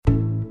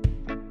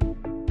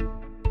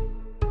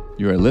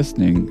You are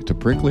listening to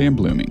Prickly and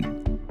Blooming.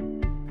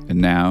 And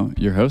now,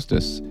 your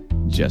hostess,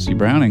 Jessie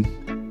Browning.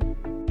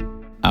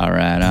 All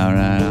right.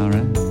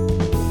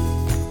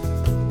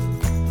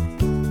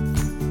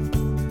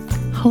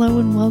 Hello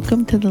and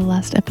welcome to the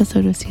last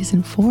episode of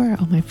Season 4,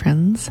 all my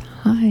friends.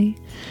 Hi.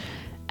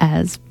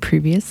 As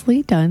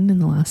previously done in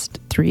the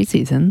last 3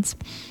 seasons,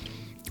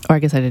 or I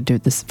guess I did do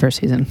it this first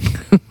season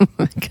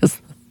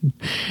because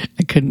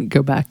I couldn't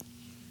go back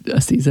a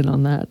season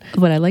on that.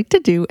 What I like to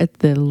do at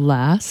the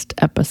last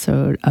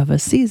episode of a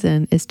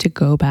season is to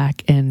go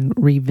back and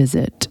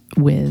revisit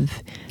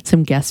with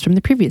some guests from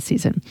the previous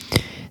season.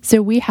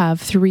 So we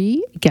have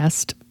 3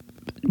 guests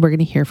we're going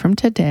to hear from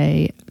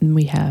today.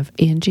 We have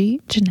Angie,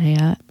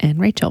 Janaea, and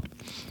Rachel.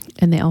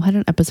 And they all had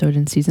an episode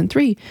in season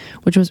 3,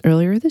 which was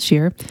earlier this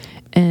year.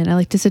 And I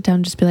like to sit down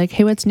and just be like,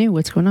 hey, what's new?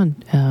 What's going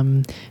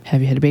on?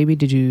 Have you had a baby?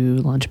 Did you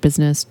launch a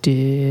business?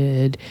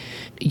 Did,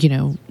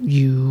 you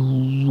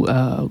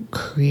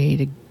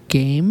create a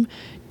game?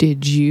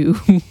 Did you,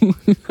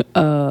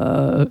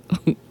 I'm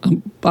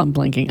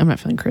blanking. I'm not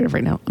feeling creative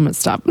right now. I'm going to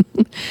stop.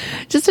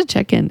 Just to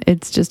check in.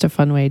 It's just a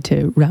fun way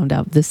to round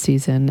out this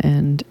season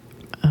and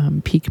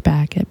peek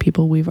back at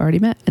people we've already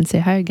met and say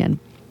hi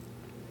again.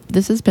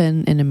 This has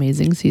been an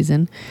amazing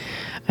season.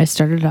 I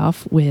started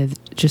off with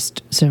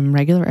just some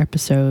regular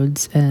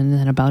episodes, and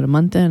then about a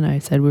month in, I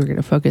said we were going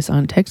to focus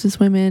on Texas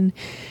women,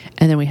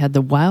 and then we had the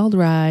wild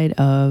ride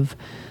of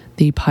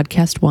the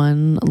Podcast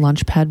One,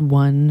 Launchpad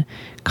One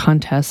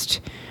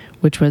contest,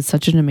 which was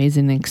such an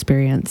amazing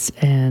experience,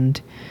 and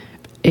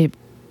it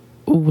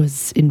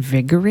was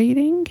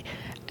invigorating,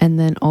 and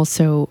then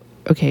also,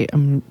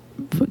 I'm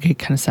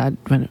kind of sad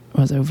when it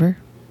was over,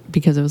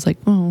 because it was like,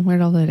 oh,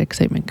 where'd all that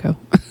excitement go?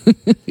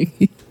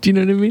 Do you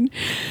know what I mean?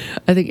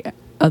 I think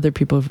other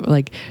people,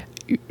 like,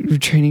 you're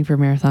training for a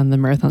marathon, the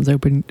marathon's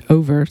over,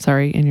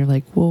 and you're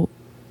like, well,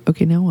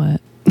 okay, now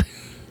what?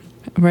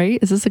 Right?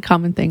 Is this a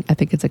common thing? I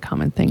think it's a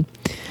common thing.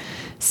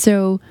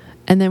 So,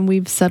 and then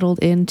we've settled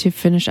in to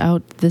finish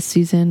out this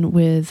season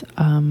with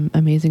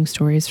amazing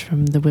stories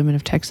from the women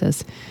of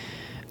Texas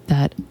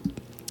that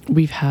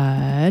we've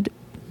had.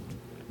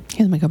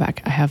 Let me go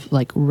back. I have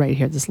right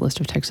here this list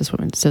of Texas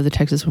women. So the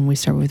Texas women, we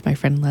started with my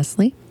friend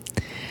Leslie.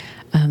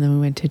 Then we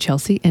went to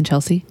Chelsea. We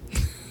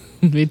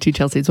had 2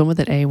 Chelseas, one with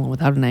an A, one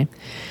without an A.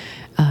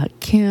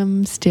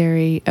 Kim,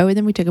 Sterry. Oh, and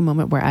then we took a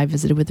moment where I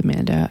visited with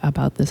Amanda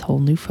about this whole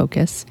new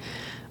focus.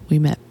 We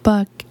met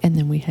Buck, and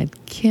then we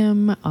had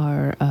Kim,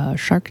 our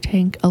Shark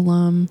Tank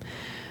alum,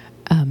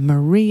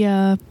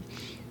 Maria,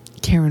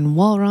 Karen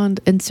Walrond.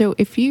 And so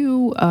if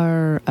you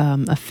are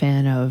a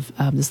fan of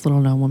this little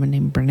known woman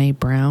named Brene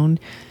Brown,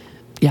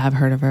 yeah, I've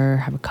heard of her,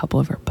 have a couple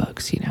of her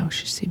books.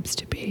 She seems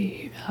to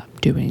be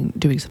doing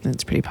something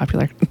that's pretty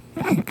popular.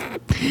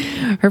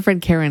 Her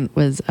friend Karen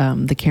was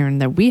the Karen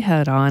that we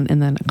had on, and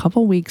then a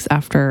couple weeks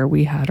after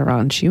we had her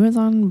on, she was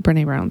on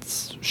Brene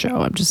Brown's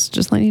show. I'm just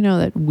letting you know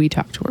that we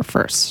talked to her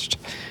first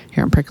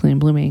here on Prickly and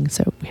Blooming.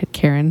 So we had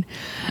Karen,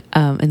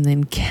 and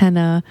then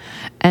Kenna,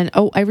 and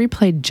I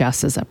replayed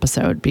Jess's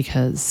episode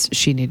because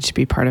she needed to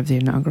be part of the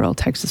inaugural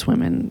Texas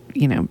Women,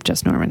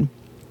 Jess Norman,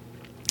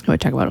 who I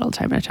talk about all the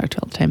time, and I talk to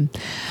all the time.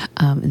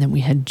 And then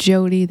we had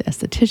Jody, the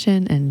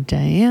esthetician, and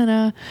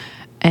Diana,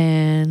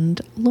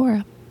 and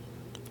Laura.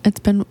 It's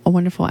been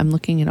wonderful. I'm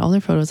looking at all their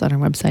photos on our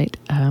website,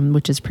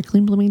 which is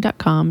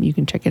pricklyandblooming.com. You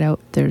can check it out.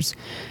 There's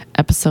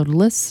episode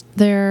lists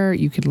there.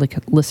 You could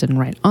listen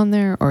right on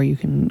there, or you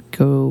can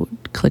go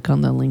click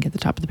on the link at the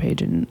top of the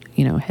page and,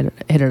 hit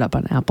it up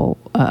on Apple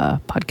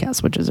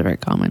Podcasts, which is a very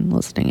common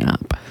listening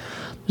app.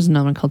 There's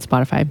another one called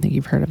Spotify. I think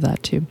you've heard of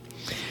that too.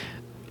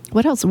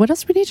 What else?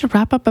 We need to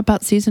wrap up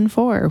about season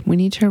 4. We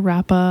need to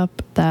wrap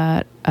up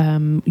that,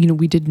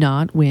 we did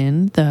not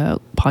win the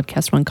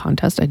Podcast One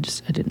contest. I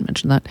didn't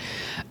mention that.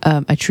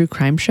 A true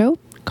crime show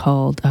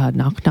called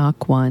Knock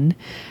Knock One.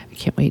 I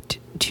can't wait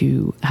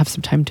to have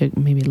some time to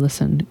maybe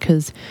listen,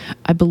 because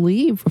I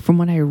believe from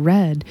what I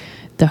read,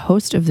 the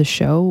host of the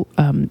show,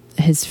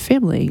 his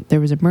family, there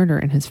was a murder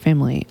in his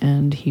family,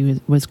 and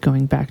he was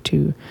going back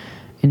to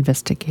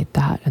investigate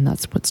that, and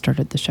that's what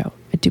started the show.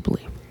 I do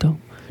believe, though.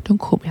 Don't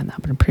quote me on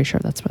that, but I'm pretty sure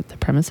that's what the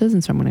premise is,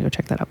 and so I'm going to go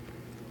check that out.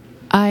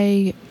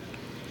 I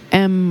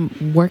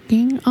am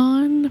working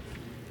on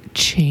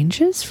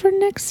changes for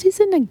next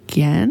season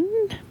again.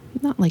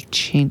 Not like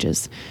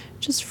changes,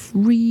 just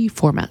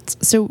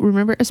reformats. So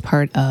remember, as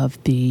part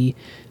of the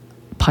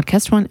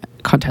Podcast One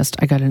contest,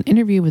 I got an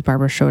interview with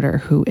Barbara Schroeder,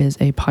 who is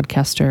a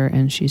podcaster,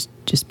 and she's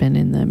just been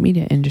in the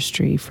media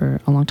industry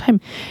for a long time.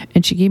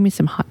 And she gave me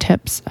some hot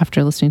tips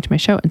after listening to my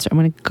show. And so I'm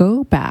going to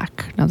go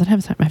back, now that I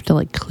have time, I have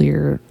to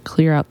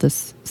clear out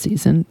this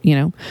season,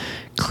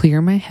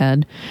 clear my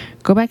head,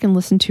 go back and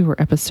listen to her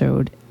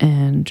episode,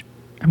 and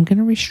I'm going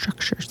to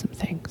restructure some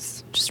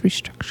things. Just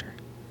restructure.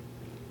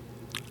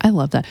 I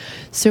love that.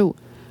 So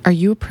are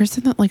you a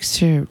person that likes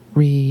to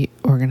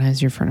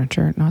reorganize your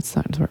furniture? No, it's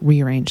not.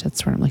 Rearrange.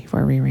 That's what I'm looking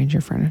for. Rearrange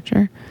your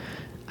furniture.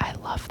 I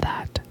love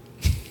that.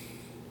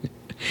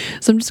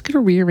 So I'm just going to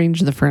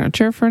rearrange the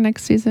furniture for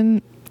next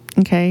season.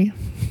 Okay.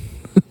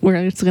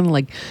 We're just going to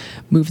like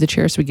move the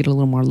chair so we get a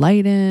little more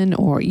light in,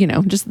 or,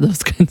 just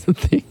those kinds of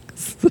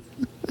things.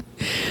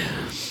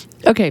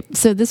 Okay,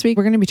 so this week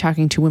we're going to be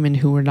talking to women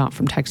who are not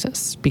from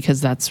Texas,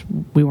 because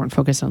we weren't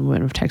focused on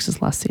women of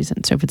Texas last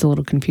season. So if it's a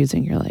little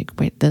confusing, you're like,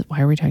 wait,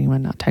 why are we talking about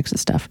not Texas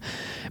stuff?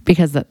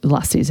 Because that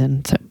last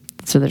season,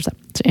 so there's that.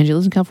 So Angie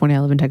lives in California, I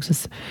live in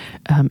Texas.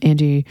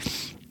 Angie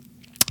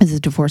is a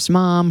divorced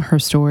mom. Her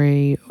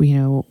story,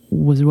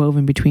 was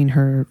woven between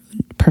her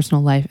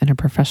personal life and her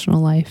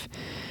professional life.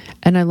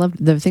 And I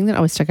loved the thing that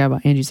always stuck out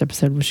about Angie's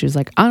episode was she was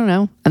like, I don't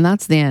know. And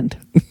that's the end.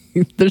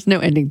 There's no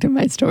ending to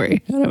my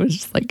story. And I was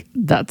just like,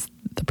 that's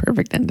the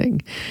perfect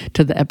ending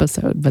to the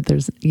episode. But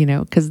there's,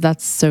 because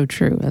that's so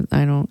true.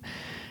 I don't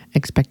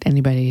expect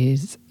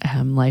anybody's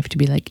life to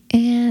be like,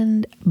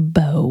 and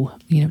bow,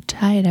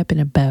 tie it up in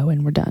a bow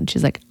and we're done.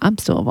 She's like, I'm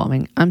still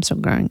evolving. I'm still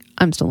growing.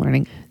 I'm still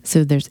learning.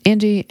 So there's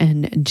Angie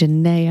and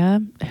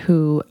Janaea,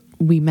 who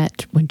we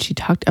met when she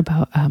talked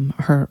about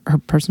her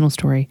personal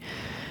story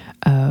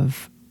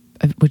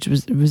which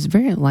was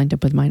very lined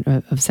up with mine,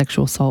 of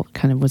sexual assault,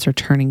 kind of was her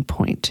turning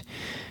point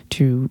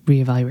to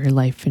reevaluate her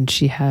life. And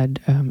she had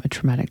a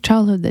traumatic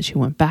childhood that she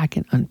went back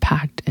and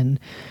unpacked, and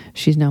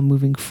she's now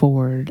moving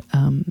forward,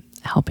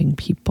 helping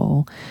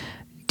people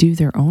do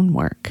their own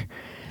work.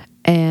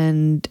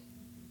 And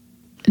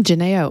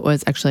Janaea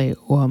was actually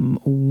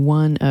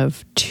one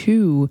of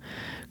two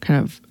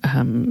kind of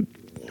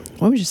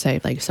what would you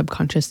say, like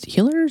subconscious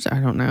healers? I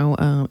don't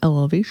know.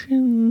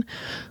 Elevation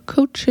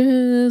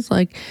coaches,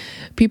 like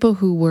people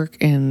who work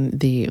in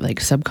the like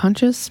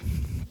subconscious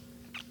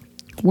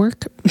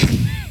work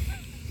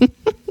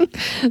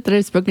that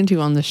I've spoken to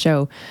on the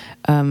show.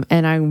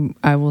 And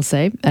I will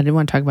say, I didn't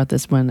want to talk about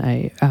this when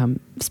I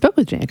spoke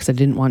with Jane, because I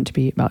didn't want it to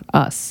be about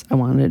us. I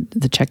wanted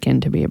the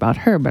check-in to be about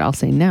her, but I'll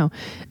say now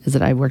is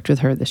that I worked with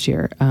her this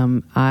year.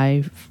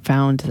 I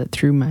found that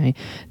through my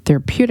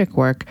therapeutic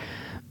work,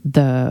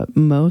 the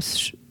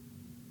most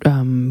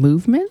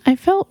movement I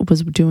felt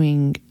was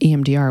doing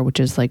EMDR, which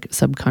is like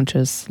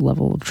subconscious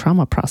level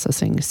trauma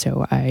processing.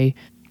 So I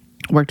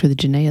worked with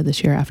Janaea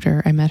this year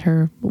after I met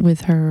her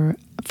with her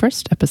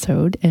first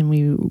episode, and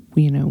we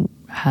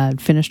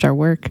had finished our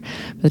work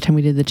by the time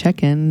we did the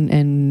check-in,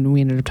 and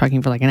we ended up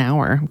talking for like an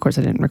hour. Of course,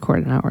 I didn't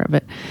record an hour of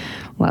it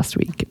last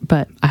week,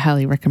 but I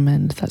highly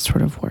recommend that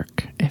sort of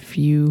work.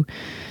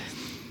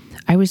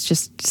 I was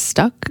just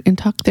stuck in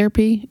talk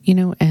therapy,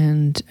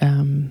 and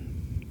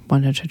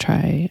wanted to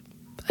try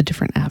a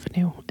different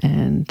avenue.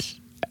 And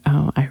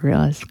I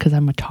realized, because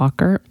I'm a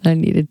talker, I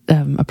needed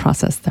a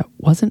process that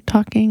wasn't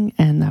talking,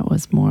 and that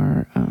was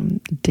more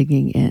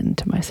digging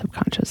into my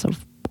subconscious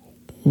of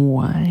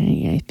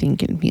why I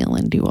think and feel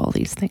and do all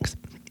these things.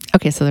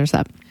 Okay, so there's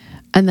that.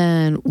 And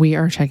then we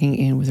are checking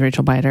in with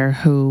Rachel Beider,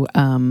 who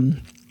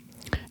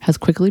has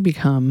quickly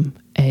become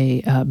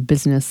a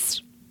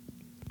business.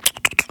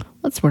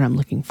 That's what I'm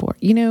looking for.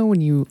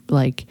 When you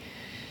like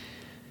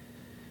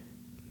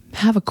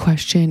have a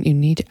question, you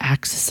need to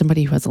access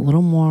somebody who has a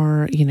little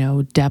more,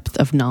 depth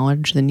of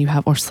knowledge than you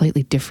have, or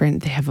slightly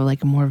different. They have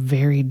like a more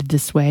varied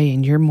this way,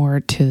 and you're more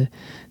to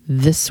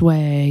this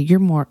way. You're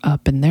more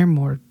up and they're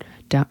more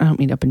down. I don't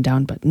mean up and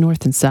down, but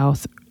north and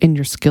south in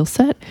your skill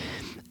set.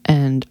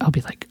 And I'll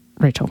be like,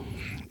 Rachel,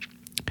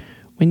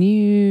 when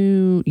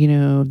you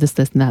this,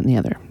 and that, and the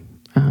other,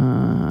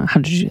 how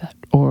did you do that?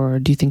 Or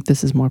do you think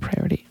this is more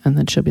priority? And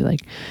then she'll be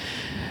like,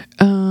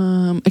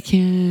 I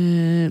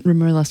can't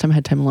remember the last time I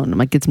had time alone. I'm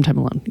like, get some time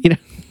alone.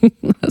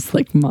 That's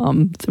like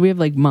mom. So we have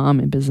like mom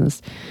and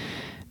business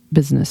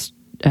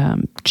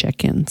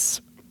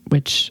check-ins,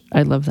 which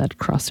I love that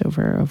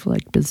crossover of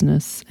like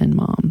business and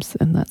moms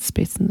and that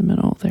space in the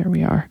middle. There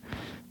we are.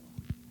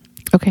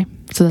 Okay.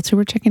 So that's who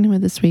we're checking in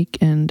with this week.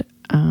 And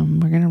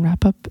we're going to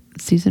wrap up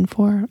season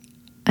 4.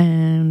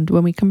 And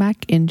when we come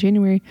back in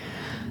January,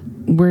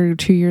 we're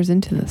 2 years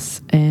into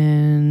this.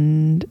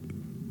 And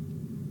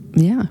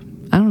yeah,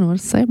 I don't know what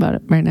to say about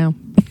it right now.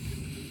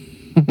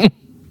 We're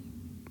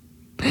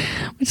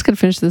just going to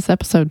finish this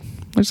episode.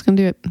 We're just going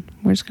to do it.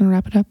 We're just going to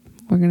wrap it up.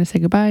 We're going to say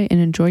goodbye and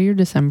enjoy your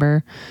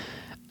December.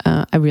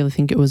 I really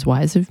think it was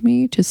wise of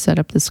me to set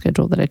up the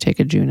schedule that I take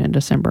a June and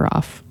December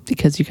off,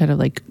 because you got to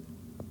like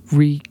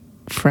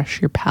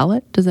refresh your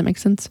palate. Does that make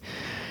sense?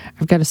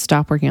 I've got to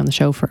stop working on the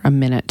show for a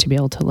minute to be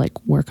able to like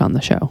work on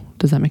the show.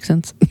 Does that make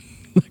sense?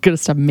 I've got to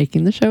stop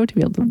making the show to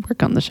be able to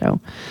work on the show.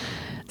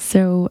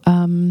 So,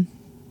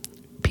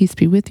 peace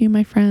be with you,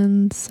 my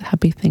friends.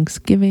 Happy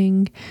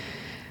Thanksgiving.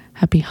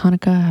 Happy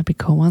Hanukkah. Happy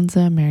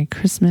Kwanzaa. Merry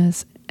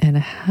Christmas. And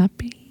a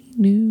Happy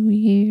New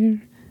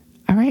Year.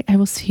 All right. I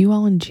will see you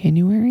all in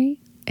January.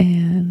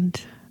 And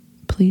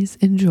please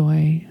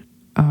enjoy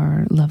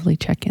our lovely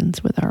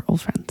check-ins with our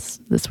old friends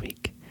this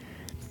week.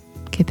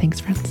 Okay. Thanks,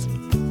 friends.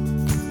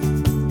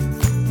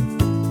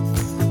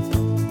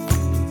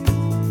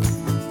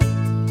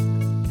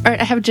 All right,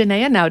 I have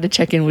Janaea now to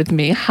check in with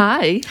me.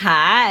 Hi.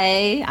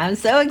 Hi. I'm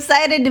so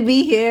excited to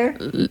be here.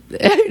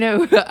 I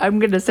know. I'm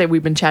going to say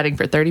we've been chatting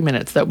for 30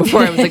 minutes, though,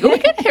 before I was like, oh, we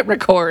got to hit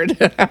record.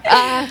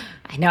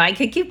 I know I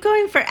could keep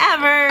going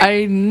forever.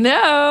 I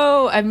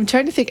know. I'm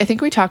trying to think. I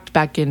think we talked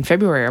back in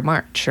February or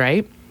March,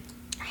 right?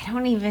 I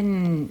don't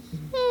even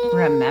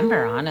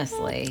remember,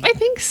 honestly. I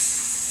think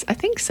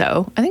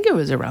so. I think it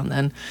was around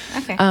then.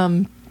 Okay.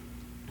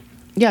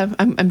 Yeah,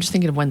 I'm just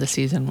thinking of when the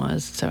season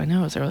was. So I know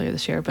it was earlier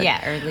this year. But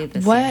yeah, early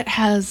this year.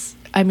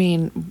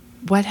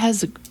 what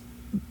has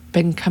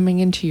been coming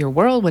into your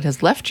world? What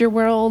has left your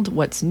world?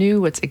 What's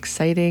new? What's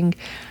exciting?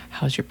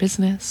 How's your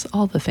business?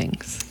 All the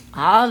things.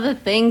 All the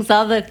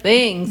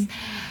things.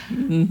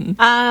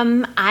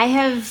 I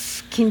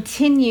have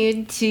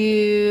continued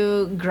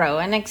to grow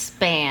and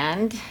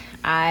expand.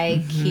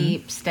 I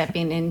keep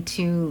stepping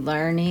into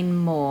learning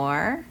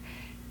more.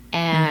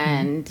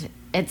 And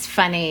it's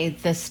funny,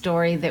 the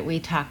story that we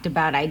talked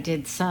about, I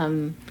did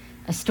a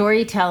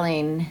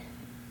storytelling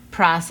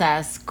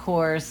process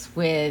course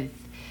with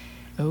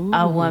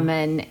a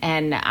woman,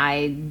 and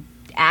I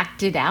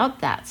acted out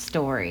that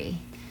story.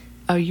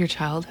 Oh, your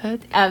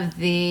childhood? Of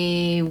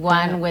the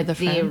one with the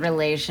friend?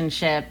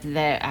 relationship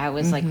that I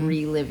was like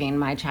reliving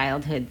my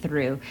childhood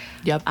through.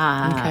 Yep.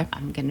 Okay.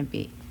 I'm going to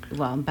be,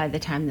 well, by the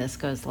time this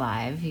goes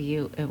live,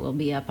 it will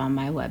be up on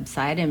my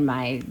website and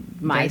my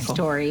Very cool.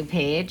 story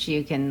page.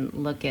 You can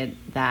look at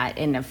that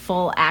in a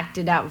full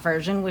acted out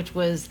version, which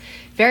was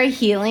very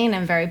healing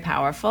and very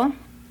powerful.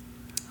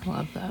 I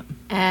love that.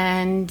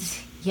 And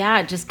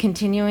yeah, just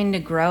continuing to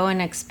grow and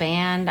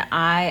expand.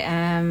 I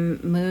am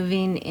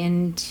moving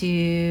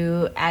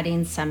into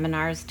adding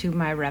seminars to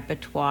my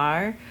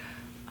repertoire.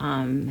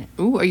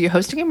 Ooh, are you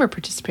hosting them or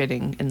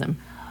participating in them?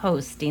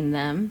 Hosting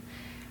them.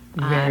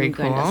 Very I'm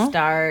going to cool.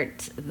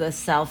 start the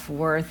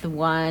self-worth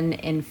one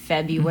in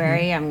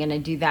February. I'm going to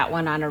do that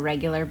one on a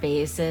regular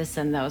basis,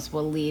 and those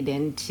will lead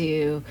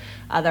into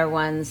other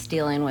ones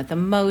dealing with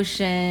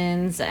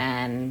emotions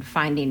and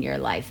finding your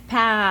life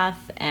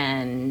path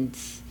and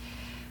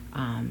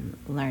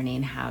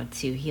learning how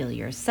to heal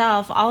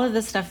yourself. All of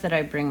the stuff that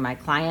I bring my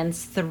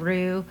clients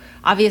through.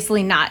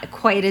 Obviously not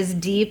quite as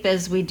deep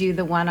as we do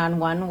the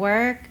one-on-one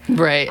work.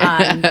 Right.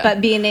 But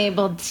being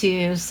able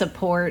to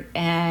support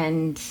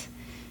and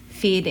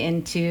feed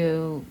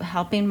into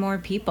helping more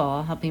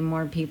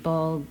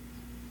people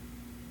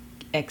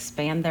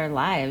expand their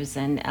lives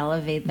and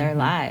elevate their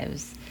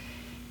lives.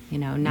 You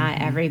know,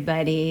 not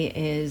everybody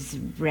is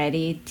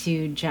ready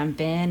to jump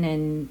in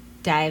and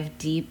dive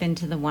deep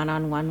into the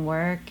one-on-one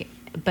work,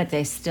 but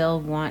they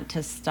still want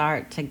to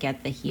start to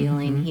get the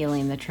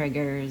healing the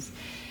triggers,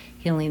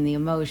 healing the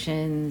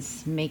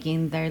emotions,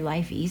 making their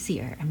life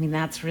easier. I mean,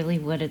 that's really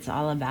what it's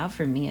all about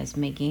for me, is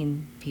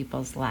making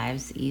people's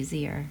lives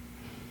easier.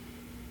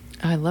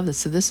 I love this.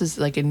 So this is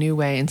like a new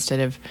way, instead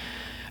of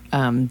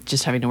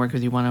just having to work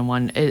with you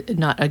one-on-one,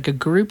 not like a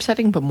group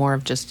setting, but more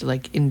of just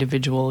like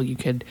individual. You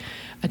could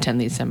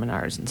attend these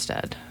seminars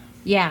instead.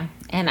 Yeah,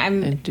 and I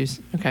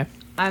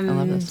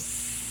love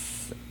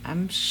this.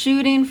 I'm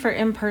shooting for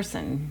in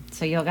person,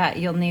 so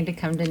you'll need to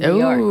come to New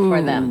York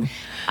for them.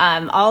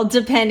 All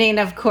depending,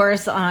 of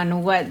course,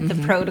 on what the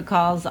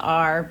protocols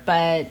are,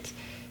 but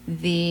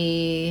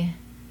the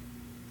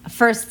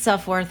first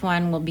self-worth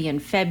one will be in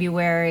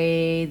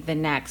February. The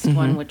next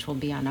one, which will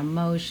be on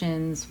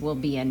emotions, will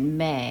be in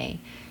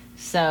May.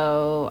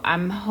 So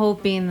I'm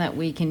hoping that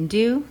we can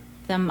do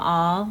them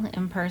all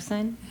in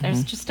person.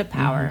 There's just a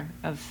power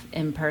of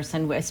in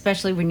person,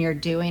 especially when you're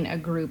doing a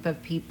group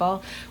of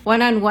people.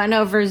 One-on-one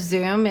over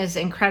Zoom is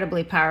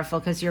incredibly powerful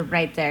because you're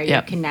right there.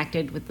 You're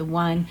connected with the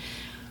one.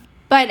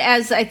 But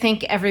as I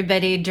think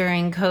everybody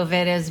during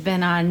COVID has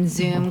been on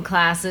Zoom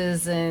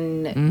classes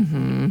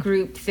and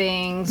group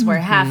things where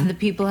half of the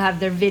people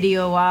have their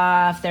video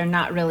off, they're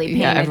not really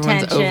paying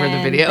everyone's attention. over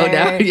the video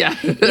now.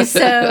 Yeah.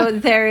 So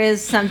there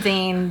is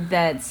something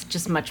that's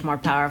just much more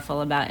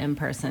powerful about in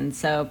person.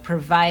 So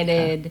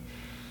provided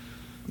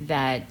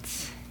that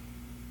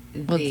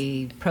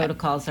the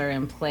protocols are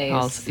in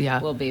place,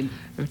 we'll be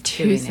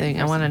two things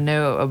I want to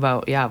know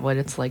about what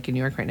it's like in New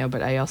York right now,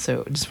 but I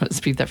also just want to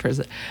speak that first.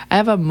 I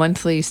have a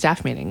monthly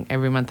staff meeting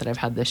every month that I've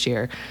had this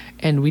year,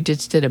 and we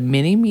just did a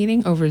mini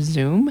meeting over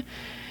Zoom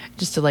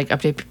just to like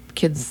update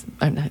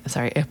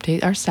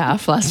our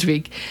staff last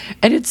week.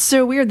 And it's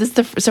so weird.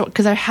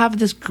 Because I have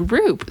this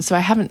group, so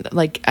I haven't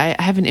I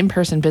have an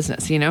in-person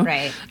business,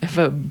 Right. I have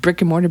a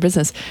brick and mortar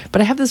business,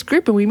 but I have this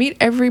group and we meet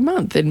every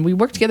month and we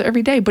work together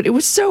every day. But it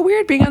was so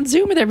weird being on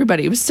Zoom with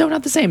everybody. It was so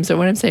not the same. So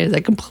what I'm saying is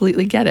I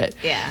completely get it.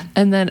 Yeah.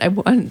 And then I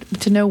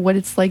want to know what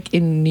it's like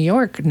in New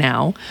York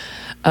now,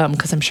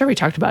 because I'm sure we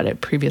talked about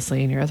it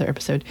previously in your other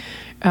episode.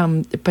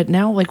 But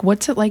now,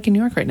 what's it like in New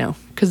York right now?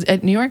 Because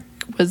New York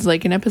was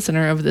like an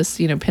epicenter of this,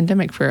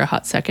 pandemic for a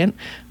hot second.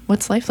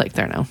 What's life like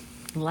there now?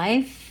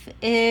 Life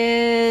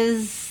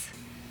is,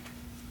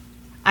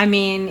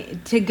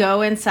 to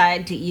go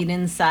inside, to eat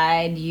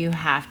inside, you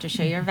have to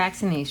show your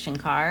vaccination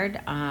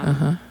card.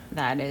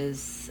 That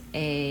is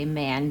a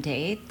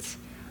mandate.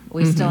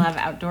 We still have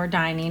outdoor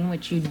dining,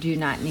 which you do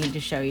not need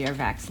to show your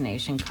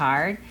vaccination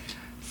card.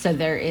 So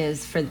there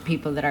is, for the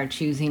people that are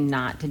choosing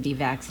not to be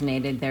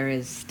vaccinated, there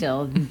is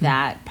still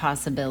that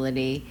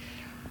possibility.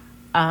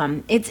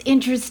 It's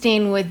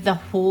interesting with the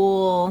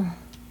whole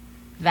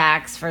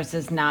vax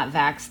versus not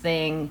vax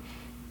thing,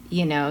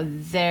 you know,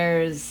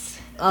 there's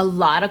a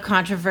lot of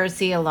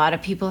controversy. A lot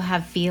of people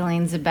have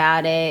feelings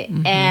about it.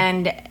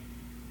 And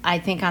I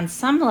think on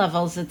some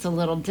levels it's a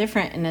little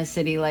different in a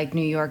city like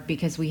New York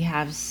because we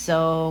have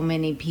so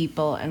many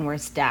people and we're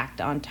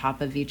stacked on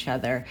top of each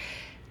other.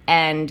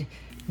 And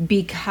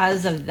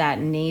because of that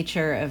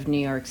nature of New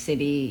York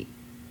City,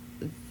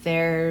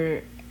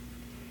 that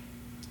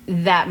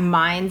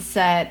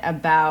mindset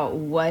about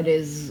what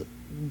is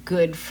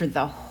good for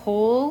the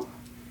whole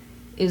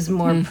is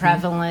more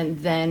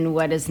prevalent than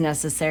what is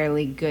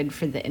necessarily good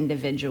for the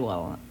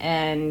individual.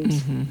 And,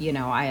 you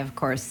know, I, of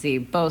course, see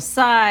both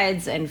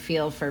sides and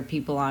feel for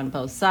people on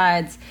both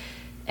sides.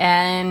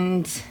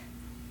 And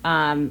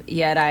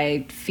yet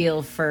I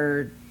feel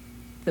for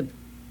the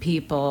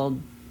people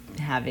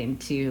having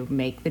to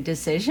make the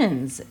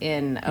decisions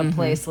in a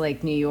place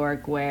like New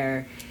York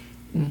where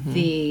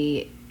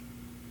the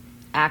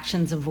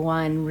actions of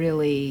one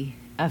really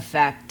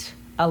affect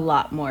a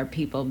lot more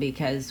people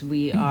because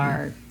we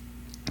are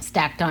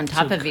stacked on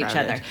top of each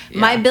other. Yeah.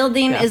 My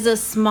building is a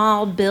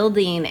small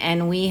building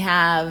and we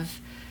have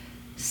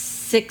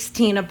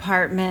 16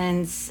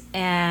 apartments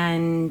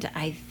and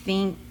I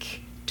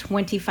think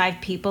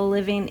 25 people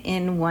living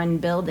in one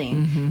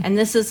building. And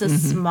this is a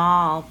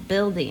small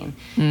building.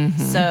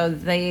 So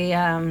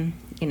the,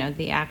 you know,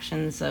 the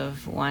actions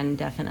of one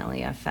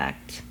definitely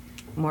affect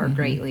more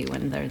greatly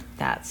when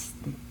that's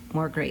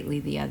more greatly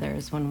the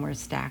others when we're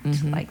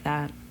stacked like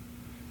that.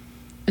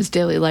 Is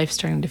daily life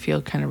starting to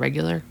feel kind of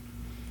regular?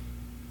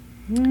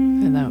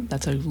 And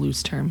that's a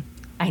loose term.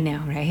 I know,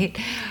 right?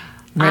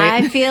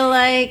 Right? I feel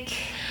like...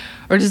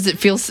 Or does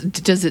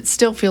it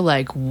still feel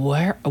like,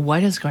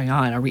 what is going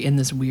on? Are we in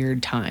this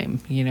weird time,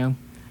 you know?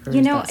 Or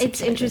you is know, that it's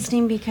subsided?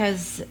 interesting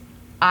because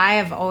I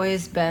have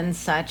always been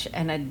such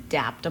an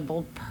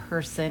adaptable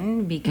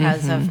person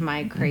because of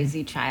my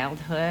crazy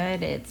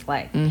childhood. It's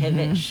like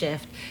pivot,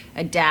 shift,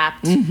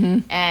 adapt.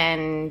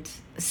 And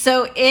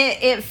so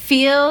it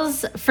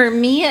feels, for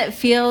me, it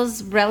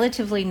feels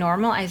relatively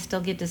normal. I still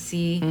get to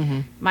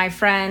see my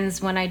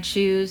friends when I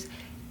choose.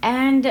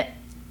 And,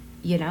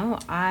 you know,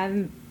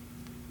 I'm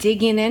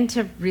digging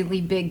into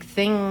really big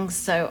things.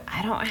 So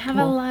I don't have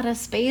a lot of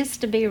space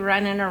to be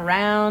running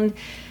around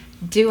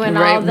doing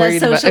all the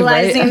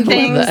socializing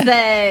things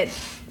that,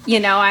 you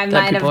know, I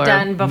might have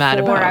done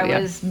before I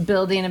was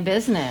building a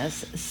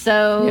business.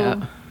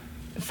 So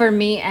for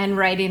me, and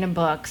writing a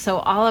book. So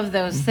all of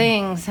those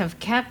things have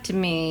kept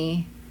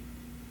me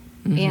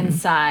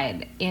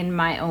inside in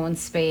my own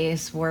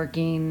space,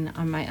 working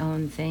on my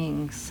own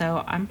things.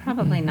 So I'm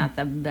probably not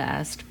the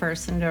best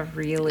person to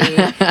really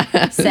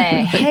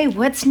say, hey,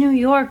 what's New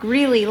York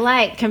really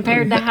like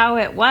compared to how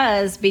it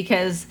was?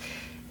 Because,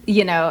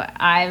 you know,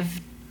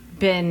 I've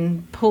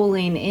been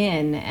pulling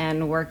in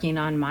and working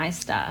on my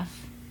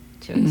stuff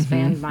to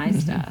expand my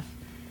stuff,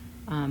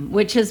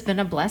 which has been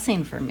a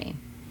blessing for me.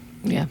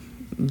 Yeah.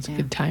 It's a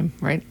good time,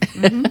 right?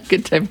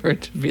 Good time for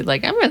it to be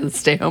like, I'm going to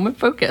stay home and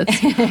focus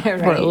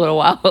for a little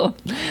while.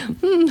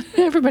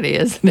 Everybody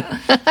is. I know.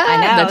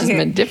 That just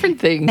meant different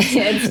things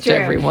It's to true.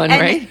 everyone,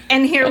 right?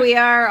 And here we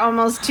are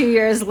almost 2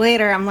 years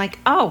later. I'm like,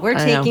 oh, we're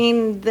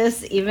taking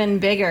this even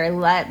bigger.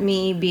 Let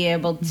me be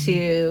able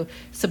to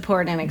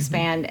support and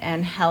expand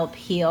and help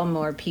heal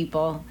more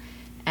people.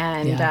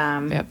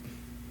 And,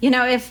 you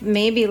know, if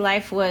maybe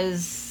life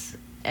was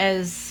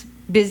as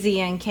busy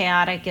and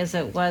chaotic as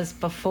it was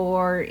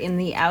before in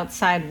the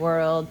outside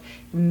world,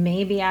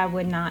 maybe I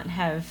would not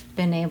have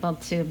been able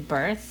to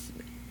birth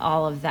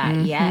all of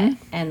that yet.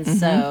 And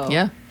so,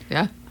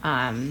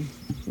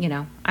 you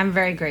know, I'm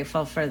very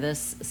grateful for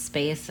this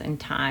space and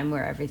time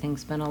where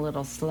everything's been a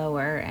little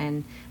slower.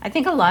 And I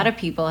think a lot of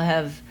people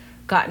have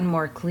gotten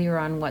more clear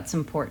on what's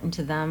important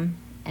to them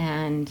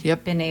and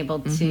been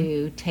able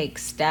to take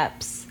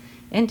steps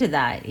into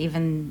that,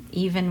 even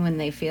when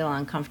they feel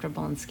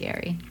uncomfortable and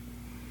scary.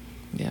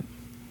 Yeah.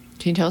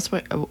 Can you tell us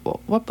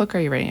what book are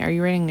you writing? Are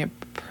you writing a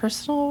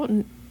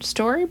personal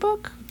story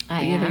book?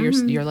 I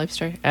am. Your life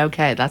story?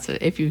 Okay, that's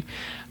it. If you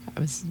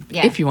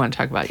want to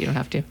talk about it, you don't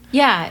have to.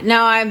 Yeah.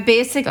 No, I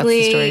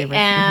basically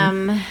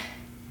am.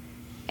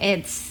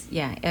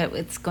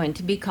 It's going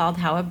to be called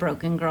How a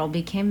Broken Girl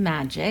Became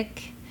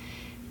Magic.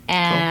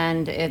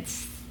 And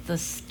it's the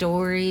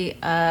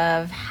story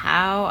of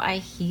how I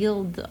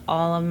healed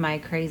all of my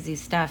crazy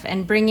stuff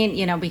and bringing,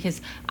 you know, because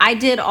I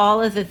did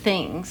all of the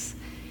things.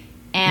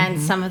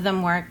 And some of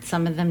them worked,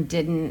 some of them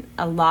didn't.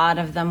 A lot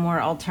of them were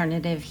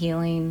alternative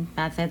healing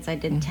methods. I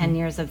did 10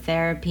 years of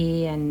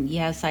therapy, and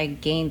yes, I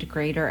gained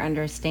greater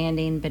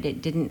understanding, but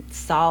it didn't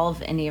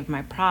solve any of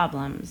my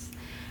problems.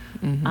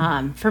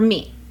 For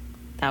me,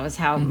 that was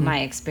how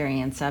my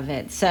experience of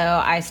it. So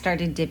I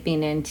started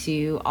dipping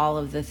into all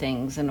of the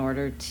things in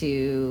order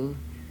to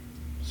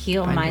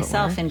heal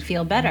myself and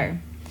feel better.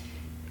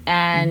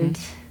 And,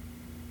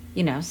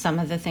 you know, some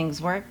of the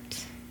things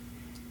worked.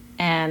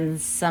 And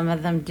some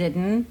of them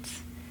didn't.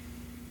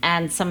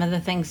 And some of the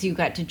things you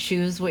got to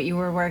choose what you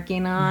were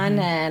working on,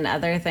 and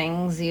other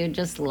things you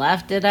just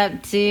left it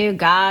up to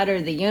God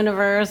or the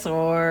universe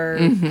or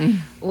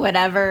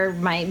whatever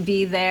might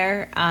be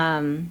there.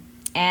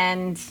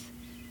 And,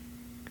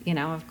 you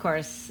know, of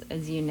course,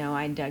 as you know,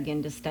 I dug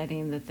into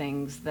studying the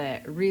things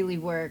that really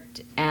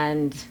worked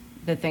and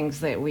the things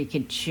that we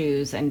could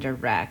choose and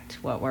direct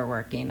what we're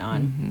working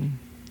on.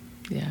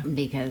 Yeah.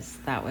 Because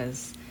that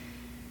was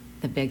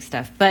the big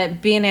stuff. But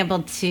being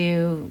able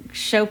to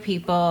show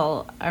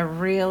people a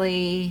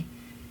really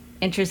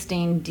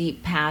interesting,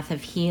 deep path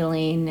of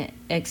healing,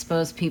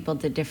 expose people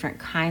to different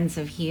kinds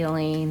of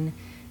healing,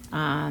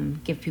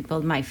 give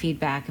people my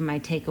feedback and my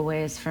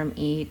takeaways from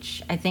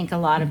each. I think a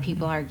lot of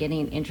people are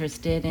getting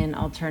interested in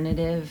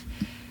alternative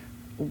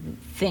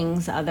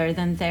things other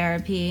than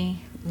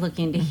therapy,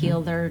 looking to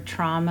heal their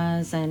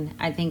traumas. And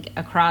I think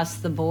across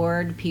the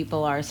board,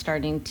 people are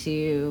starting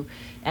to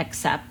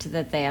accept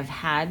that they have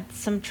had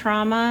some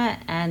trauma,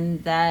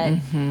 and that,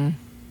 and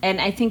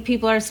I think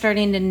people are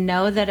starting to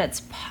know that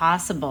it's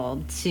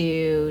possible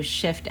to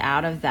shift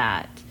out of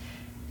that.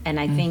 And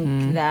I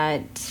think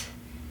that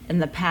in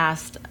the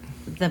past,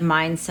 the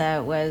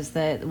mindset was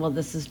that, well,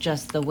 this is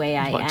just the way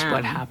I am.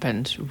 What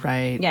happened,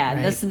 right?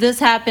 Yeah, right. this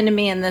happened to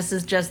me, and this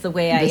is just the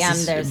way I am.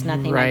 There's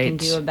nothing I can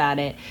do about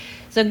it.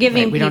 So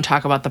giving we don't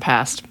talk about the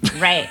past.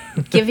 Right.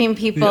 Giving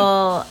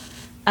people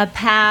a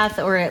path,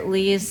 or at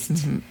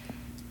least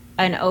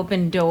an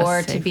open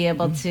door to be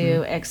able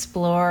to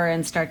explore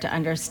and start to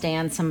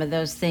understand some of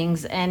those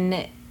things.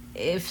 And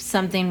if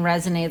something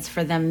resonates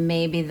for them,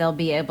 maybe they'll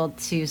be able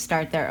to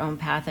start their own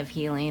path of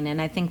healing.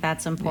 And I think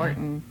that's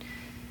important.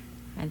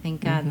 I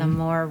think the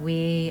more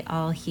we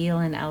all heal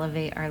and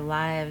elevate our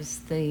lives,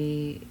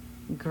 the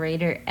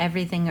greater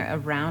everything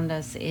around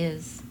us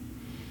is.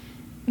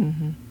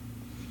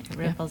 It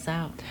ripples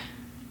out.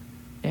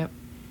 Yep.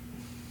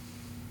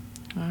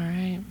 All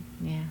right.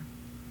 Yeah.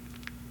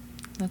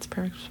 That's a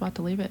perfect spot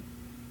to leave it.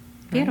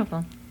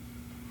 Beautiful.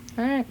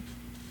 All right.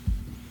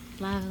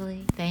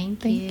 Lovely.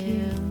 Thank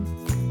you.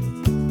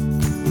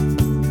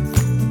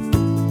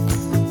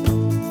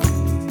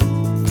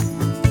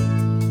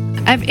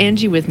 I have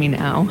Angie with me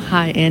now.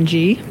 Hi,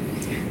 Angie.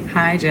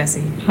 Hi,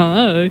 Jessie.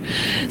 Hi.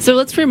 So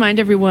let's remind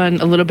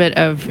everyone a little bit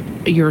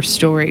of your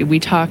story. We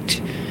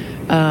talked,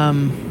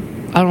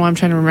 I don't know, I'm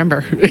trying to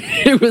remember.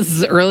 It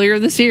was earlier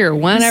this year,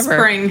 whenever.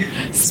 Spring.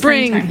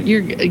 Springtime.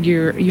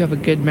 You have a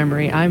good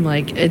memory. I'm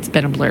like, it's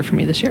been a blur for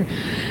me this year.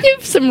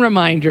 Give some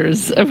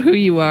reminders of who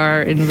you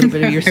are and a little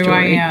bit of your story. Who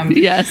I am.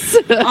 Yes.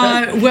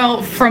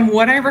 Well, from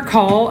what I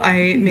recall,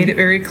 I made it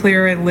very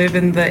clear I live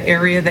in the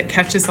area that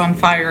catches on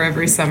fire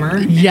every summer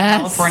in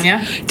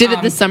California. Did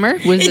it this summer?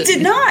 It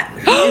did not.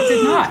 It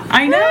did not.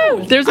 I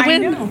know. There's a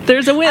win.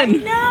 There's a win.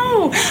 I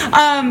know.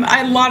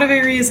 A lot of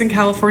areas in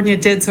California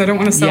did, so I don't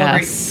want to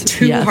celebrate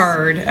too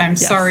hard. I'm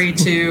sorry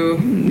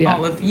to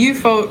all of you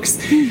folks.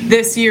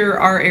 This year,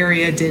 our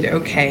area did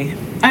okay.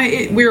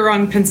 We were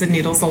on pins and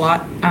needles a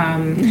lot.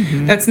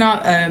 That's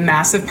not a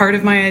massive part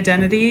of my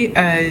identity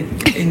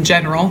in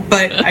general,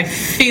 but I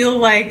feel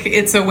like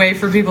it's a way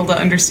for people to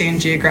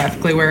understand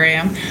geographically where I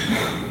am.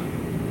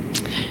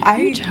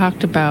 You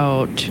talked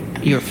about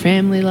your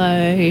family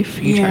life.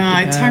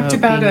 I talked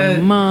about a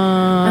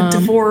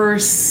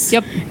divorce.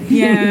 Yep.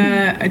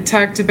 Yeah, I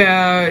talked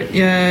about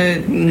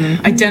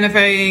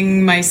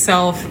identifying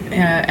myself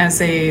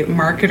as a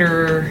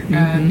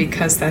marketer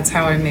because that's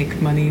how I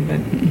make money, but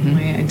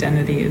my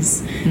identity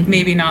is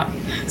maybe not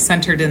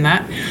centered in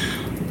that.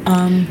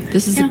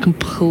 This is a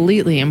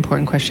completely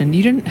important question.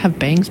 You didn't have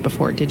bangs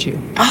before, did you?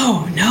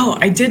 Oh, no,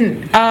 I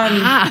didn't.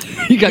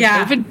 You got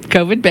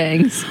COVID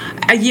bangs.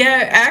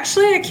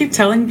 Actually, I keep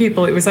telling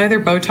people it was either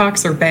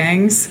Botox or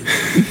bangs.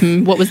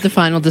 What was the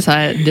final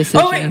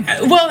decision?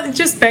 Well,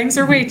 just bangs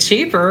are way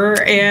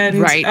cheaper. And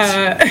right.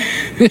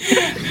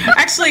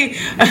 Actually,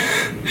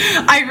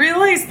 I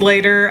realized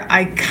later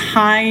I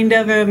kind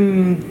of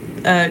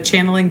am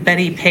channeling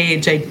Betty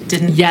Page. I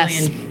didn't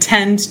really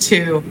intend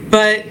to,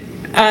 but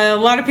a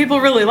lot of people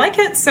really like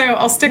it, so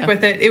I'll stick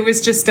with it. It was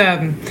just,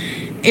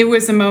 it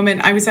was a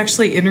moment. I was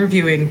actually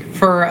interviewing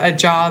for a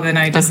job, and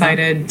I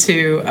decided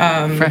to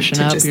freshen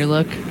up your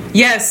look.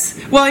 Yes.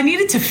 Well, I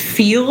needed to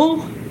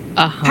feel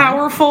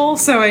powerful,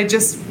 so I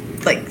just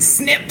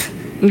snip,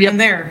 and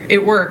there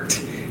it worked.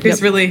 It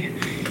was really,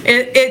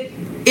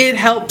 it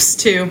helps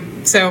too.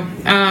 So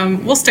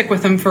we'll stick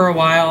with them for a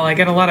while. I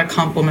get a lot of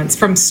compliments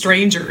from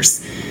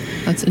strangers.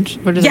 That's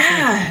interesting. What does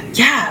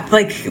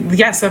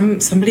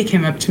somebody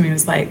came up to me and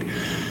was like,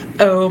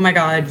 oh my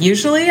God,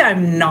 usually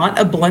I'm not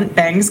a blunt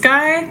bangs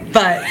guy,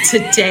 but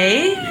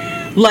today,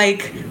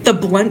 the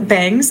blunt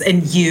bangs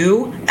and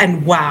you,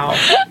 and wow.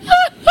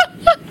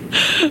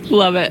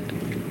 Love it.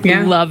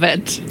 Yeah. Love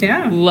it.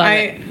 Yeah. Love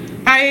it.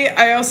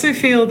 I also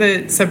feel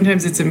that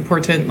sometimes it's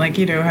important,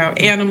 how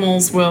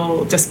animals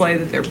will display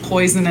that they're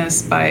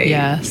poisonous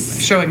by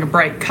showing a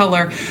bright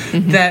color,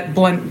 that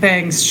blunt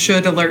bangs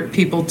should alert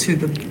people to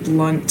the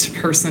blunt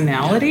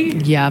personality.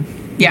 Yeah.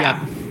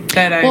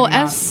 That I'm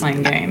not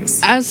playing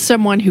games. As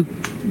someone who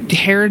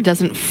hair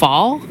doesn't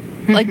fall,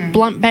 like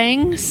blunt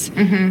bangs.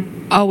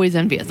 Always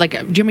envious. Like, do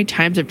you know how many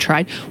times I've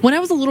tried? When I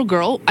was a little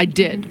girl, I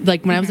did.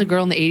 Like, when I was a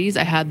girl in the 80s,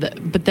 I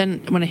had but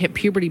then when I hit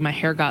puberty, my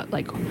hair got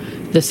like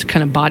this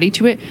kind of body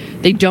to it.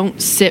 They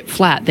don't sit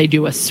flat. They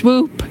do a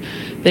swoop.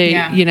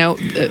 They, you know,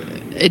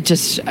 it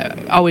just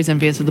always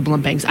envious of the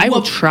blunt bangs. I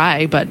will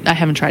try, but I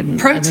haven't tried.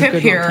 Pro tip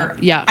here.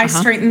 Yeah. I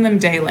straighten them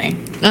daily.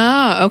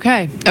 Oh,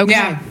 okay. Okay.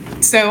 Yeah.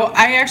 So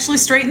I actually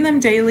straighten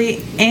them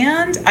daily,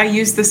 and I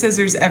use the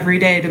scissors every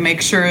day to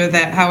make sure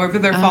that however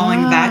they're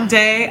falling that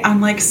day,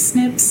 I'm like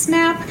snip,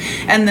 snap,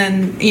 and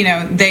then, you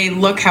know, they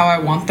look how I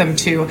want them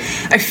to.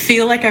 I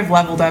feel like I've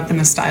leveled up in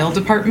the style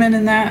department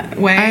in that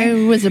way. I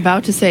was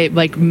about to say,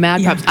 like,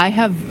 mad props. I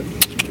have...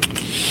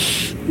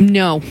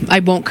 No, I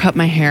won't cut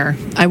my hair.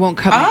 I won't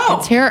cut my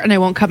kids' hair, and I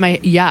won't cut my...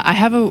 Yeah, I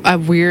have a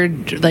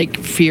weird, like,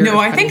 fear. No,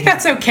 I think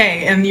that's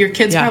okay, and your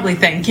kids probably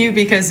thank you,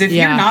 because if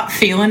you're not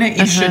feeling it,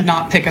 you should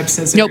not pick up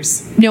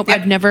scissors. Nope,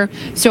 I've never...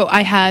 So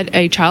I had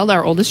a child,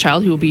 our oldest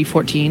child, who will be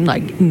 14,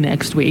 like,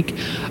 next week.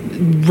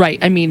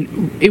 Right, I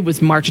mean, it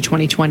was March of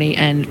 2020,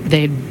 and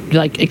they'd,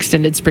 like,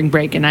 extended spring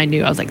break, and I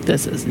knew, I was like,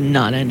 this is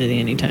not ending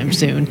anytime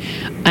soon.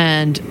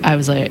 And I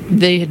was like,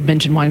 they had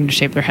mentioned wanting to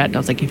shave their head, and I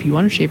was like, if you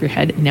want to shave your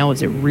head, now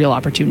is a real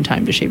opportune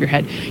time to shave your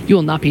head. You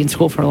will not be in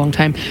school for a long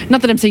time.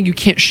 Not that I'm saying you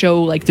can't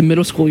show, like, the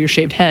middle school your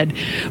shaved head,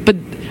 but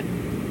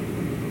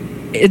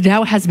it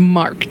now has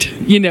marked,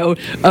 you know,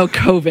 a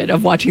COVID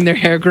of watching their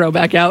hair grow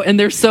back out, and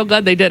they're so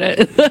glad they did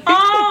it.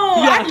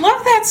 I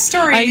love that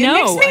story. I know.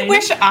 It makes me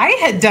wish I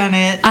had done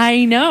it.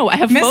 I know. I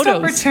have Missed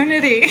photos.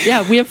 Opportunity.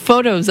 Yeah, we have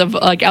photos of,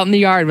 like, out in the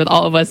yard with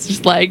all of us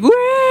just like, woo!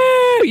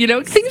 You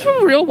know, things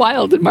were real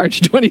wild in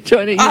March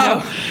 2020. You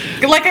know?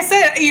 Like I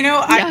said, you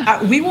know,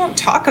 we won't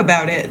talk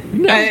about it.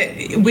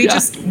 No.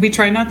 We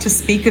try not to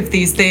speak of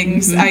these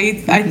things. I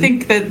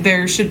think that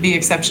there should be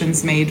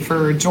exceptions made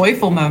for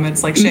joyful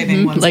moments like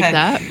shaving one's like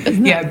head.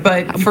 That?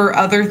 But for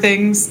other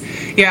things,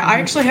 I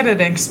actually had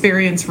an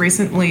experience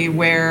recently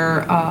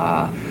where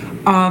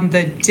on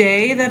the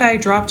day that I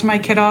dropped my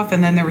kid off,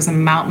 and then there was a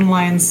mountain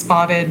lion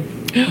spotted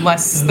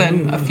less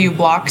than a few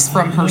blocks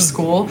from her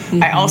school.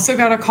 I also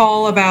got a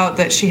call about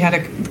that she had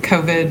a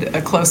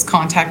close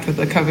contact with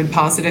a COVID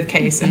positive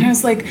case. And I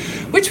was like,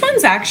 which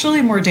one's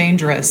actually more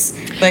dangerous?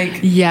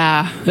 Like,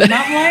 mountain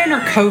lion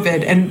or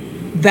COVID? And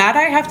that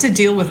I have to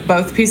deal with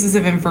both pieces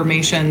of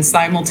information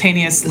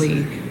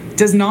simultaneously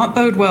does not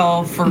bode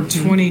well for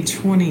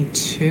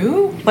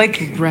 2022. Like,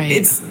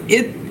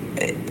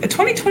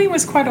 2020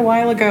 was quite a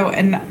while ago,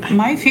 and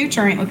my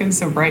future ain't looking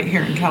so bright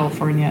here in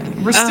California.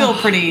 We're still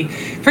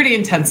pretty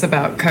intense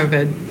about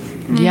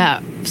COVID.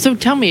 Yeah. So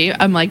tell me,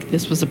 I'm like,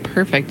 this was a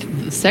perfect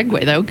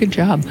segue, though. Good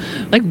job.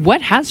 Like,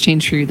 what has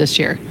changed for you this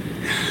year?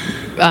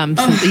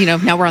 Since, you know,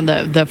 now we're on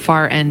the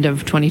far end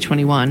of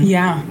 2021.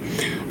 Yeah.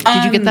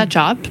 Did you get that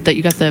job that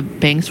you got the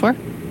bangs for?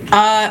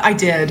 I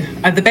did.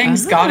 The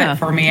bangs got it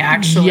for me,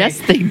 actually. Yes,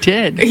 they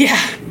did. Yeah.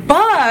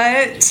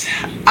 But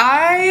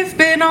I've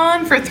been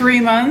on for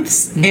 3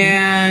 months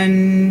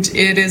and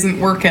it isn't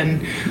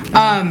working.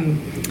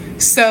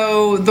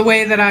 So the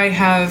way that I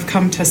have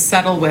come to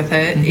settle with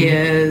it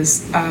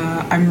is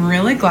I'm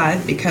really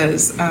glad,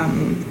 because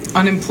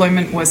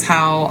unemployment was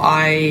how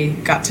I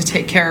got to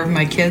take care of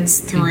my kids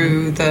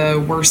through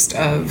the worst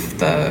of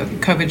the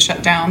COVID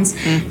shutdowns.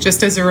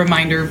 Just as a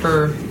reminder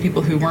for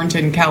people who weren't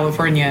in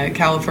California,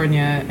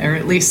 or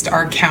at least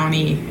our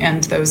county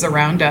and those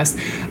around us,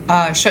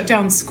 shut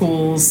down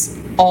schools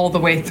all the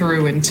way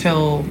through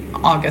until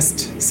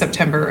August,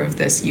 September of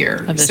this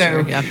year.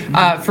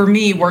 For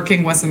me,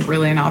 working wasn't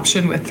really an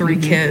option with 3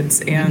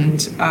 kids, and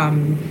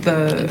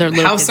they're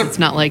little house. Kids. It's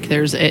not like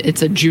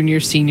it's a junior,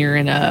 senior,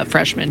 and a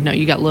freshman. No,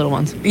 you got little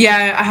ones.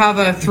 Yeah, I have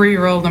a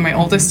 3-year-old, and my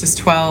oldest is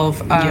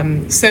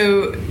 12.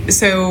 So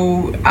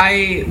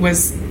I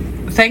was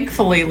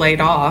thankfully laid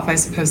off. I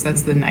suppose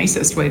that's the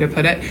nicest way to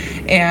put it,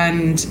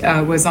 and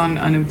was on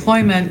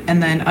unemployment,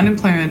 and then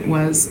unemployment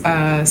was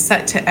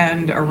set to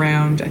end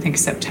around, I think,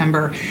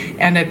 September,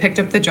 and I picked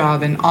up the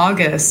job in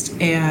August,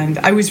 and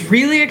I was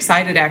really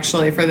excited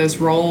actually for this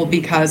role,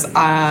 because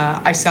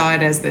I saw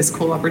it as this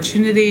cool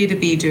opportunity to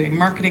be doing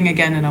marketing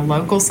again in a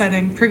local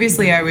setting.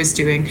 Previously I was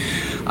doing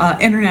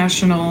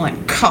international,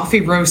 like,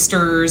 coffee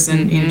roasters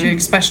and doing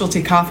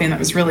specialty coffee, and that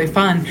was really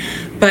fun.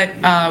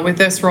 But with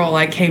this role,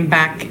 I came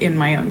back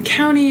in my own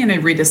county, and I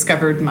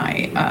rediscovered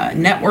my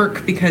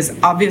network, because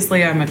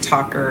obviously I'm a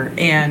talker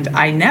and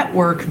I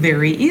network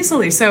very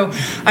easily. So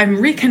I'm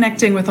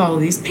reconnecting with all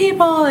of these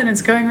people, and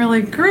it's going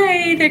really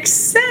great,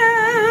 except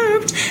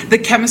the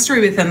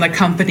chemistry within the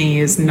company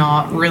is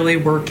not really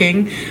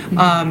working.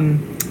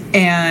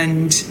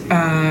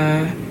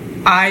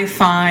 I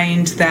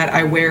find that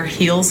I wear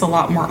heels a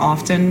lot more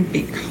often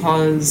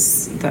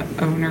because the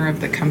owner of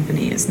the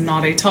company is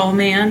not a tall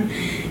man.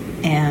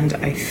 And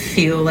I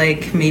feel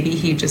like maybe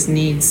he just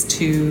needs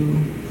to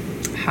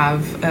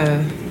have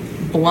a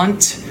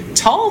blunt,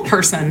 tall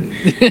person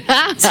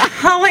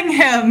telling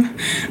him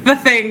the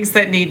things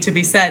that need to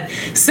be said.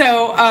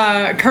 So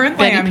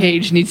currently Betty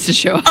Page needs to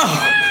show up.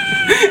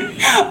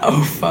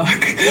 Oh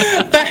fuck.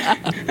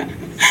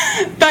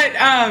 But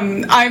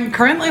I'm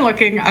currently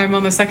looking. I'm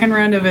on the second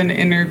round of an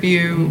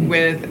interview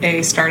with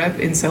a startup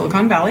in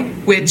Silicon Valley,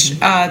 which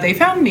they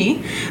found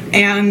me.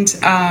 And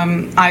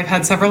I've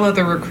had several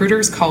other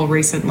recruiters call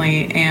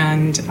recently,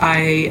 and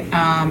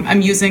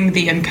I'm using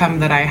the income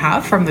that I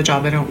have from the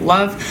job I don't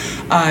love.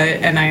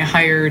 And I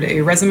hired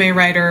a resume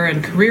writer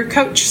and career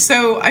coach.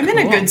 So I'm in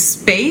a good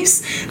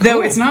space,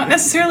 though it's not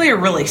necessarily a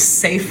really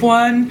safe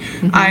one.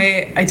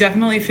 I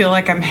definitely feel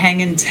like I'm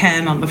hanging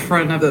 10 on the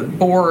front of the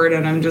board,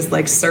 and I'm just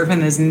like surfing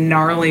this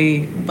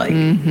gnarly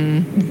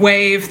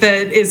wave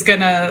that is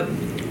gonna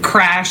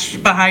crash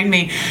behind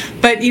me.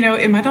 But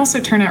it might also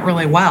turn out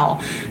really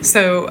well.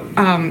 So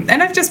and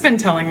I've just been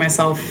telling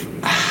myself,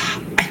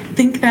 I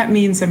think that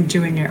means I'm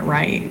doing it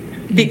right.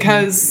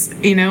 Because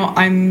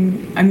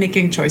I'm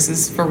making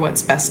choices for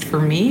what's best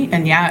for me,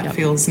 and it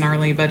feels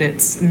gnarly, but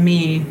it's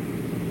me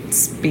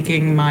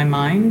speaking my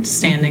mind,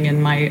 standing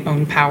in my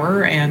own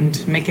power,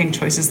 and making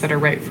choices that are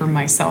right for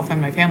myself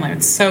and my family.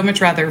 I'd so much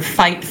rather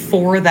fight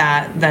for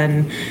that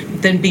than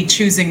be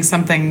choosing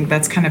something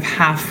that's kind of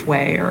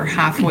halfway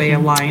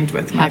aligned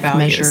with my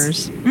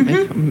values.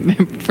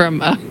 Measures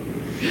from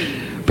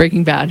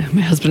Breaking Bad.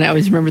 My husband and I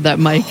always remember that,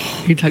 Mike.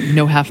 He talked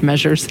no half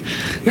measures.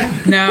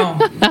 No,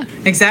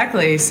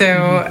 exactly.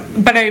 So,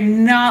 but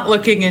I'm not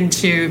looking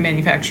into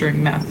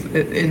manufacturing meth,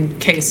 in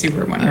case you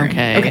were wondering.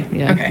 Okay.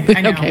 Yeah. Okay.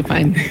 I know. Okay,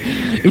 fine.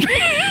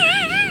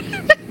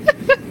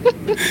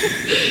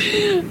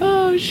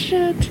 Oh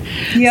shit.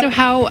 Yep. So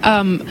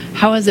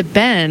how has it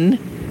been?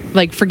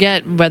 Like,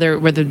 forget whether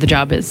the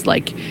job is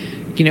like,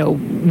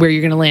 where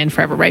you're going to land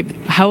forever, right?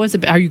 How is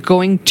it? Are you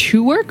going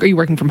to work, or are you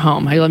working from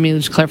home? Let me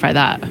just clarify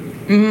that.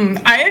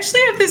 I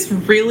actually have this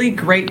really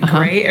great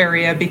gray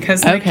area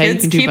because my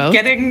kids keep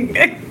getting...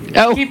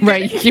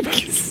 You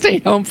stay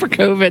home for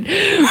COVID.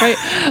 Right.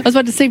 I was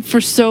about to say, for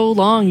so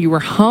long you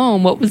were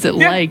home. What was it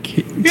like?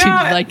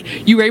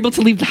 You were able to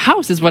leave the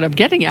house is what I'm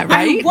getting at,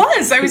 right?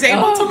 I was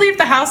able to leave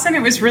the house, and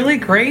it was really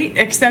great,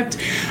 except,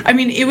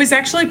 it was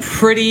actually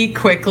pretty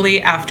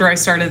quickly after I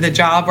started the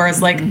job where I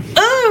was like,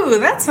 oh,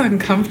 that's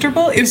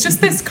uncomfortable. It was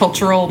just this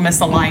cultural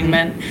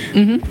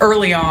misalignment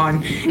early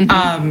on.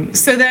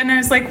 So then I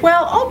was like,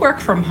 well, I'll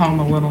work from home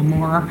a little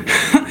more.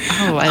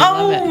 I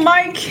love it.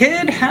 My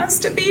kid has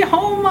to be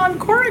home on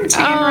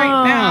quarantine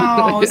right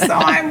now, so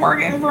I'm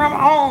working from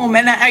home.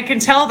 And I can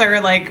tell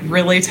they're like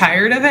really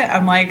tired of it.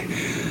 I'm like,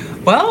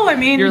 well,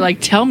 you're like,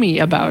 tell me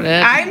about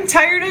it. I'm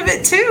tired of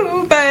it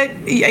too, but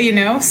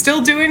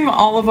still doing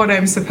all of what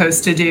I'm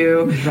supposed to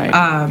do. Right.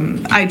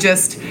 I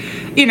just,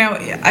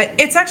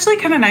 it's actually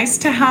kind of nice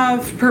to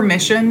have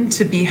permission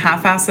to be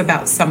half-ass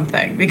about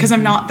something, because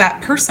I'm not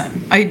that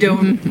person. I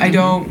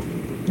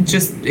don't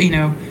just,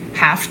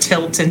 half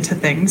tilt into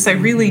things. I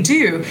really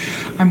do.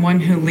 I'm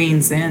one who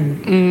leans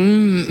in.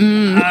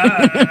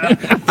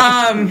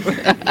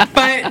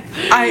 But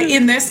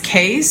in this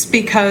case,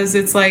 because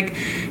it's like,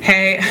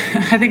 hey,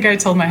 I think I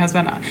told my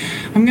husband,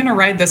 I'm going to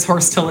ride this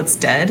horse till it's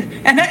dead.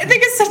 And I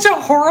think it's such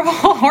a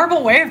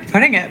horrible way of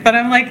putting it. But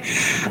I'm like,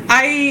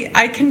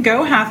 I can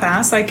go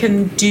half-ass. I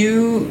can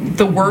do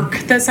the work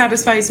that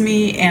satisfies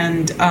me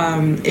and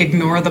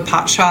ignore the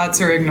pot shots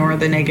or ignore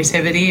the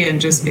negativity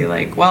and just be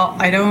like, well,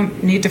 I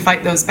don't need to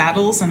fight those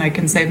battles, and I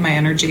can save my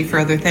energy for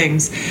other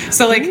things.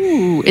 So like,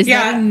 is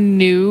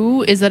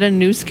that a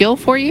new skill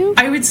for you?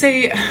 I would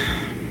say,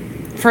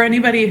 for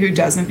anybody who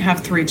doesn't have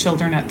 3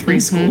 children at 3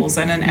 schools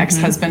and an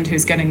ex-husband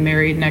who's getting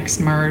married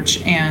next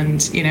March,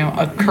 and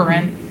a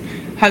current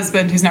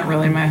husband who's not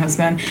really my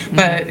husband,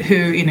 but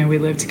who, we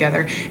live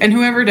together, and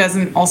whoever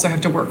doesn't also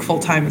have to work full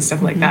time and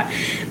stuff like that,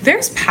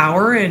 there's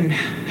power in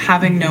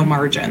having no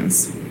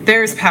margins.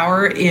 There's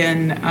power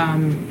in,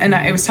 and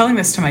I was telling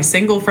this to my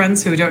single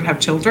friends who don't have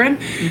children,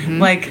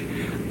 like,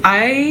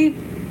 I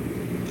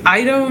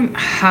don't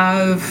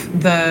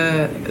have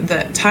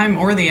the time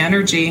or the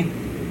energy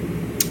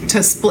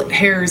to split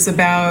hairs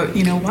about,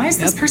 why is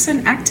this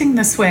person acting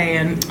this way?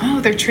 And,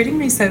 they're treating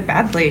me so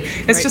badly.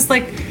 It's just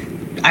like,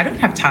 I don't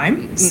have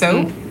time.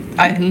 So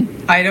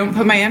I don't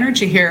put my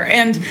energy here.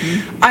 And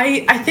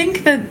I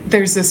think that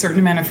there's a certain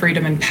amount of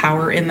freedom and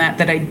power in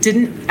that I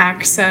didn't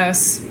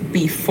access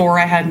before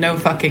I had no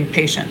fucking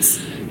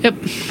patience. Yep.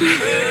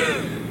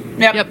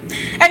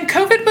 And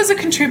COVID was a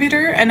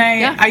contributor, and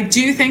I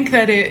do think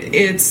that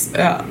it's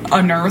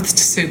unearthed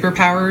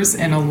superpowers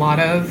in a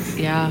lot of,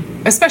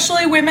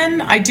 especially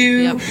women. I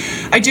do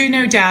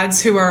know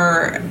dads who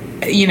are,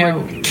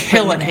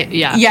 killing it.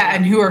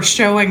 And who are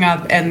showing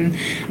up, and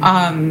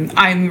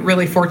I'm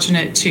really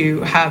fortunate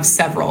to have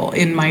several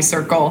in my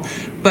circle.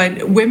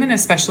 But women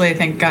especially, I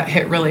think, got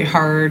hit really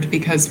hard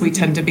because we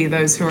tend to be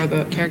those who are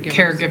the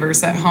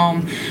caregivers at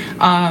home.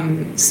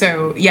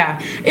 So,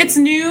 it's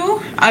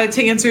new,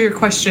 to answer your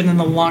question in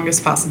the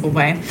longest possible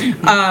way,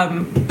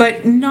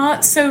 but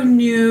not so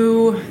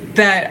new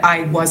that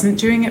I wasn't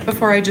doing it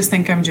before. I just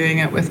think I'm doing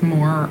it with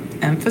more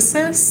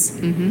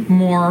emphasis,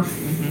 more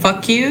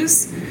fuck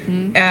yous.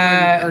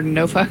 Or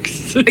no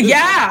fucks.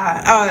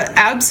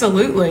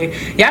 Absolutely.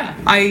 Yeah,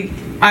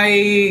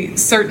 I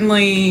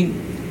certainly...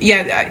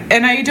 Yeah,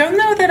 and I don't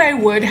know that I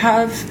would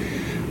have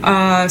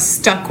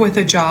stuck with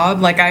a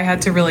job. Like, I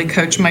had to really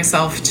coach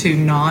myself to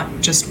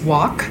not just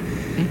walk.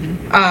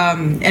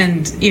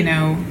 And, you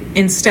know,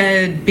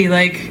 instead be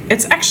like,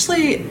 it's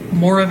actually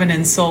more of an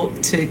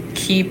insult to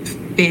keep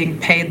being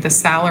paid the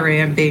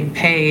salary I'm being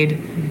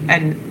paid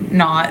and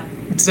not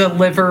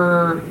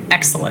deliver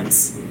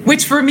excellence,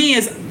 which for me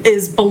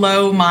is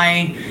below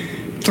my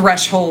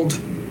threshold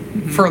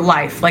for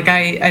life. Like,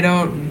 I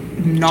don't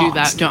not do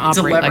that, don't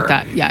operate deliver like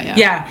that.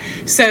 Yeah.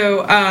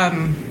 So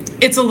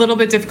it's a little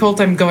bit difficult.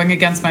 I'm going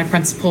against my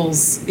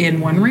principles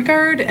in one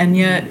regard and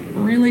yet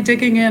really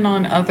digging in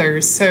on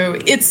others. So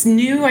it's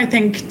new, I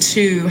think,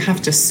 to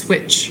have to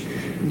switch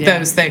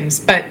those things.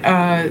 But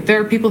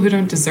there are people who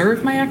don't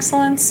deserve my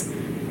excellence.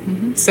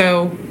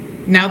 So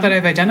now that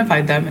I've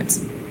identified them, it's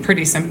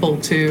pretty simple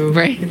to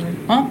right. be like,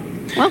 well,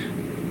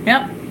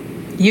 yeah,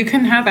 you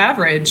can have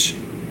average.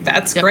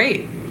 That's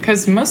great.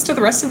 Because most of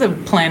the rest of the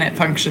planet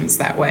functions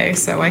that way.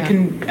 So I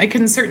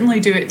can certainly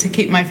do it to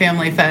keep my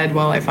family fed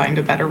while I find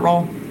a better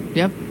role.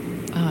 Yep.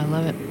 Oh, I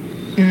love it.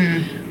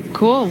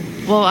 Cool.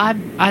 Well,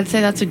 I'd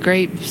say that's a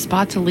great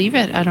spot to leave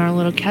it at our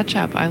little catch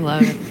up. I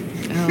love it.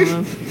 I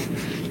love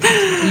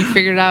you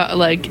figured out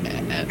like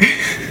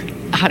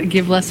how to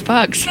give less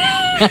fucks.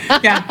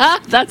 Yeah.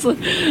 That's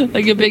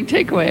like a big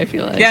takeaway, I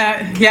feel like.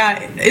 Yeah.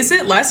 Is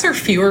it less or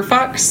fewer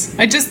fucks?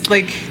 I just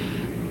like...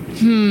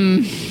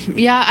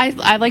 Yeah,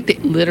 I like the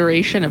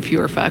alliteration of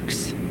fewer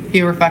fucks.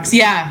 Fewer fucks.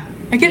 Yeah.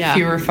 I get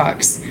fewer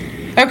fucks.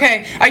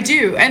 Okay, I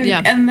do.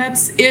 And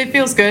that's, it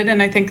feels good.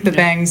 And I think the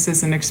bangs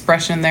is an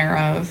expression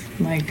thereof.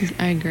 Like,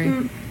 I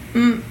agree.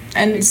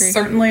 And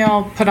certainly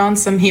I'll put on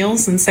some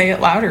heels and say it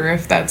louder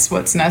if that's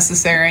what's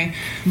necessary.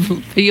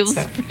 Heels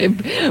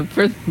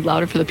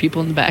louder for the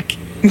people in the back.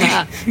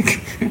 Yeah,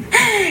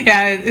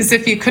 as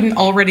if you couldn't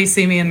already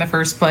see me in the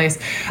first place.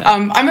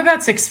 I'm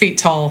about 6 feet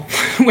tall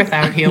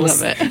without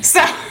heels. I love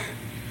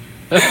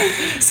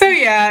it. So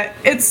yeah,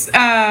 it's...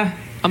 I'm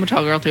a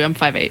tall girl too. I'm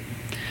 5'8".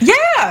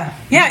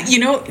 Yeah. You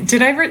know,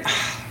 did I ever...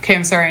 Okay,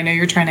 I'm sorry. I know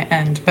you're trying to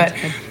end, but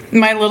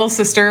my little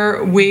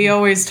sister, we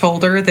always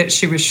told her that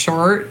she was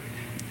short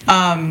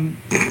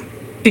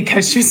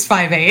because she was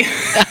 5'8".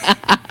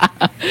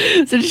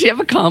 So did she have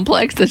a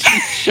complex that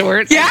she's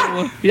short?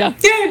 Yeah.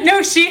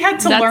 No, she had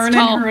to learn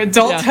tall. in her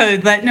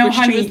adulthood that no,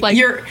 honey, like,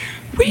 you're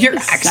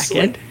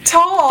actually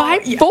tall.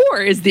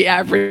 5'4" is the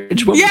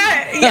average woman.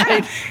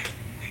 Yeah.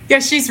 Yeah,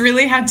 she's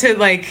really had to,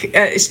 like,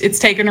 it's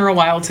taken her a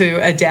while to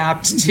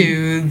adapt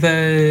to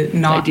the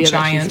not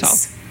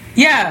giants.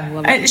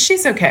 Yeah,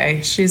 she's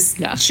okay. She's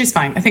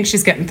fine. I think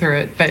she's getting through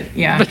it, but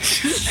yeah.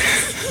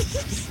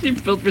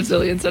 You've built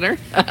resilience in her.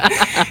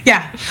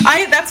 Yeah,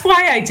 that's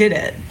why I did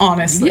it,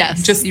 honestly.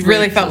 Yes. Just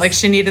really felt like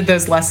she needed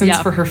those lessons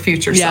for her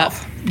future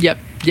self. Yep.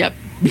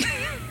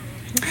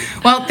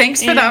 Well,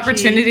 thanks for the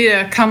opportunity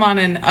to come on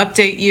and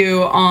update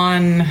you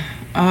on,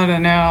 I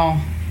don't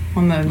know,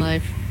 on the...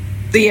 Life.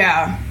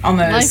 Yeah, on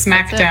the Life,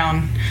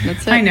 SmackDown.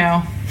 That's it. I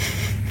know.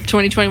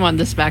 2021,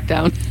 the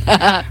SmackDown.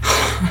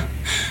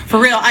 For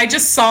real, I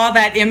just saw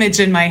that image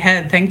in my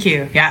head. Thank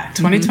you. Yeah,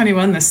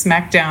 2021, the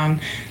SmackDown.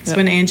 That's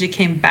when Angie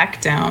came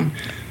back down.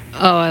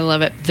 Oh, I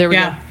love it. There we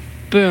go.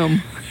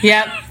 Boom.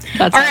 Yep.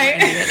 That's all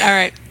right. All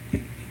right.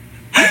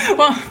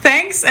 Well,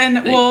 thanks,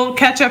 and we'll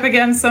catch up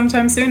again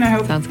sometime soon, I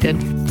hope. Sounds good.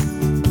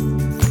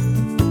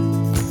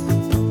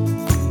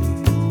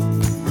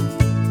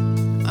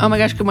 Oh my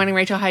gosh, good morning,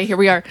 Rachel. Hi, here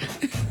we are.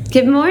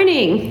 Good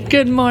morning.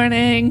 Good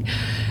morning.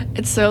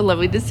 It's so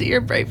lovely to see your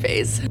bright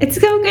face. It's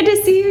so good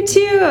to see you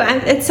too.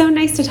 It's so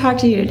nice to talk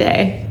to you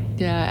today.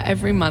 Yeah,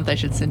 every month I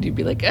should send you,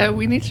 be like,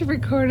 we need to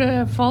record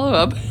a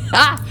follow-up.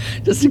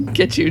 Just to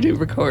get you to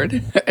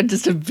record.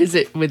 Just to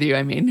visit with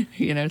you,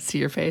 see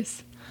your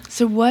face.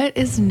 So what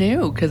is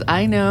new? Because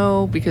I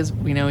know, because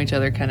we know each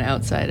other kind of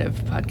outside of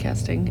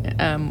podcasting,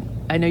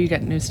 I know you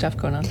got new stuff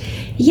going on.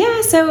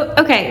 Yeah, so,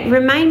 okay,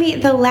 remind me,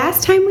 the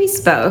last time we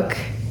spoke,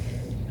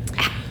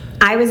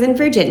 I was in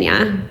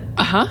Virginia.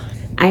 Uh-huh.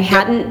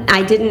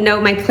 I didn't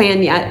know my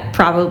plan yet,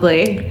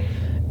 probably.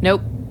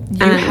 Nope.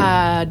 You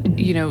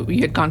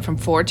had gone from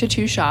 4 to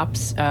 2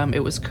 shops.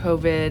 It was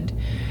COVID.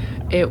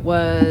 It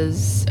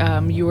was,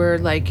 you were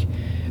like,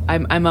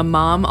 I'm a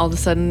mom all of a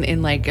sudden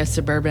in like a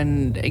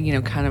suburban,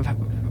 kind of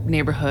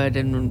neighborhood,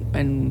 and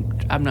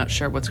I'm not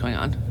sure what's going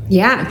on.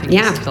 Yeah,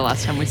 This is the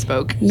last time we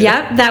spoke.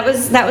 Yep, that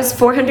was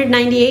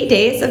 498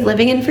 days of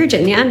living in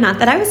Virginia. Not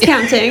that I was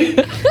counting.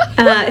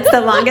 It's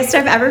the longest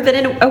I've ever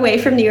been away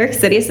from New York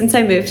City since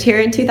I moved here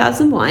in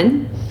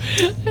 2001.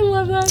 I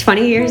love that.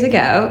 20 years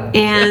ago,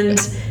 and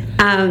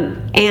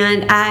I'm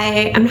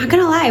not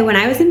gonna lie. When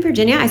I was in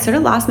Virginia, I sort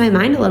of lost my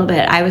mind a little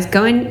bit. I was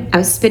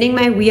spinning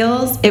my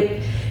wheels.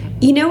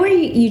 Where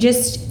you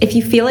just, if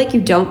you feel like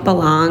you don't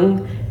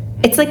belong,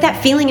 it's like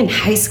that feeling in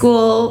high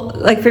school,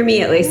 like for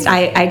me at least,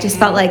 I just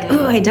felt like,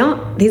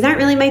 these aren't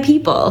really my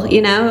people,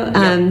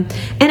 And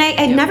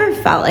I never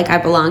felt like I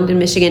belonged in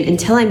Michigan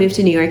until I moved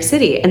to New York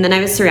City. And then I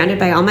was surrounded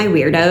by all my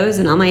weirdos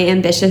and all my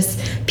ambitious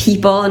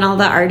people and all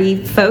the arty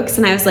folks.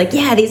 And I was like,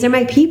 yeah, these are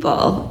my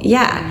people.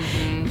 Yeah.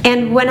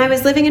 And when I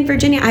was living in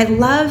Virginia,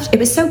 it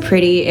was so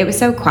pretty. It was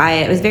so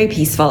quiet. It was very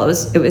peaceful.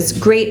 It was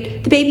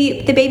great. The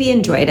baby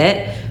enjoyed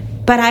it,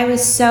 but I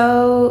was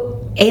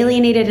so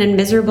alienated and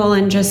miserable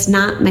and just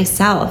not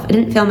myself. I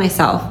didn't feel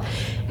myself.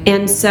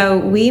 And so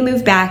we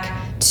moved back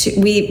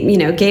we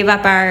gave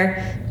up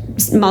our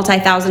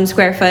multi-thousand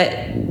square foot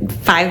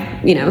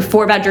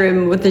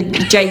 4-bedroom with a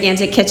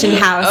gigantic kitchen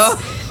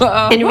house.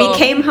 And we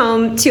came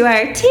home to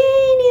our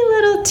teeny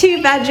little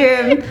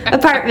 2-bedroom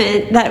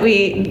apartment that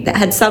we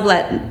had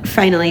sublet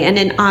finally. And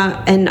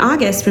in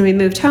August, when we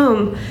moved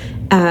home,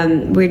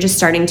 we're just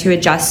starting to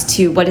adjust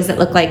to what does it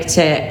look like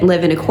to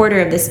live in a quarter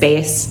of the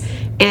space.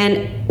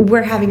 And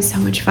we're having so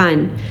much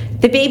fun.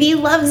 The baby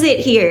loves it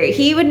here.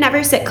 He would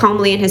never sit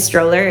calmly in his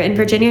stroller in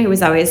Virginia. He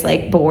was always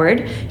like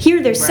bored.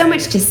 Here, there's so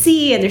much to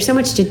see and there's so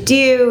much to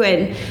do.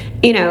 And,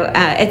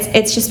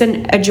 it's just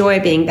been a joy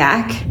being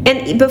back.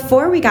 And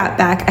before we got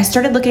back, I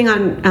started looking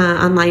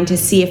online to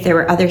see if there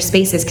were other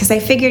spaces. Because I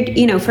figured,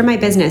 for my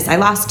business, I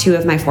lost 2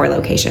 of my 4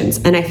 locations.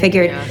 And I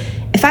figured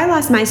if I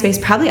lost my space,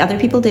 probably other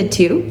people did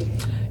too.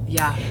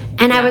 Yeah.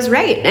 And I was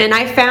right. And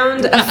I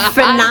found a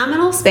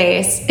phenomenal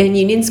space in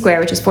Union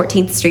Square, which is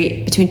 14th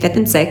Street between 5th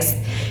and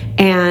 6th.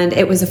 And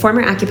it was a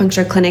former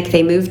acupuncture clinic.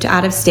 They moved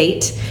out of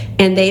state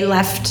and they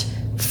left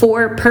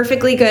 4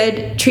 perfectly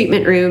good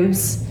treatment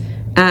rooms.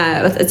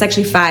 It's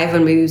actually 5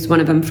 when we used one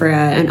of them for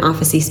an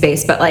office-y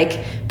space, but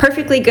like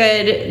perfectly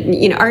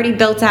good, already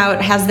built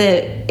out, has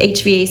the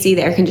HVAC,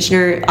 the air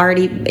conditioner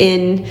already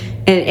in,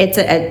 and it's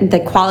the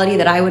quality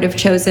that I would have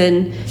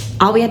chosen.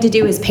 All we had to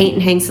do was paint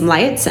and hang some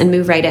lights and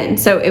move right in.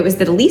 So it was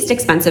the least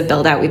expensive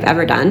build out we've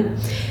ever done.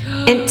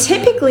 And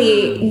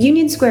typically,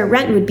 Union Square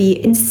rent would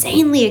be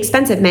insanely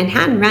expensive.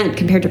 Manhattan rent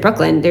compared to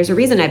Brooklyn, there's a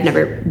reason I've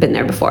never been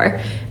there before.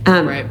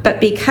 But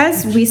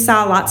because we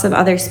saw lots of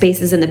other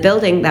spaces in the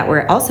building that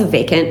were also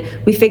vacant,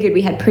 we figured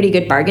we had pretty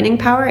good bargaining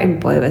power,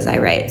 and boy, was I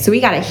right. So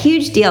we got a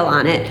huge deal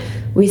on it.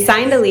 We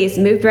signed a lease,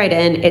 moved right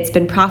in. It's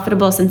been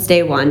profitable since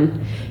day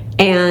one.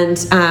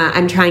 And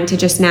I'm trying to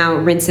just now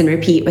rinse and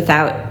repeat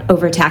without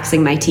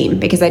overtaxing my team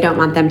because I don't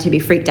want them to be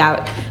freaked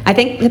out. I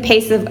think the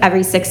pace of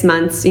every 6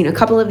 months, a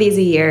couple of these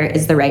a year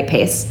is the right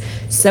pace.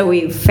 So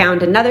we've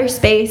found another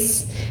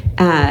space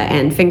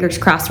and fingers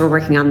crossed we're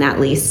working on that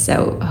lease.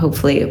 So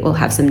hopefully we'll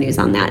have some news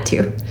on that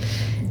too.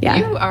 Yeah.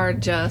 You are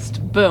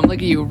just, boom, look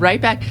at you, right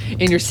back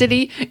in your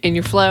city, in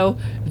your flow,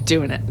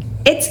 doing it.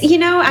 It's,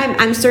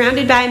 I'm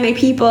surrounded by my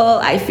people.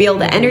 I feel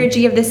the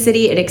energy of the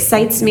city. It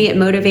excites me. It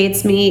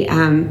motivates me.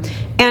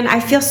 And I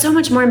feel so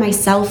much more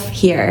myself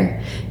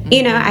here.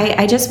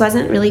 I just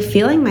wasn't really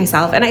feeling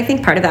myself. And I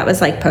think part of that was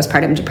like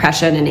postpartum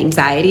depression and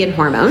anxiety and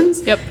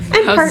hormones. Yep. And I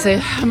was going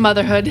to say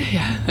motherhood.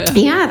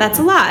 Yeah, that's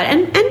a lot.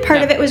 And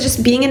part of it was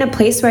just being in a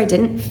place where I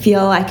didn't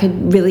feel I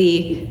could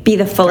really be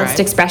the fullest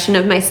expression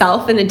of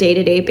myself on a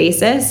day-to-day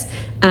basis.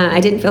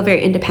 I didn't feel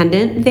very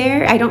independent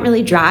there. I don't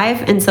really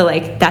drive, and so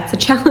that's a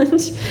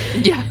challenge.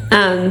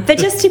 Yeah. But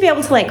just to be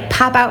able to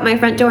pop out my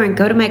front door and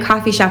go to my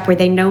coffee shop where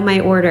they know my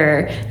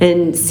order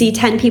and see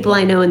 10 people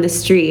I know in the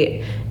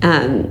street,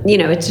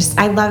 it's just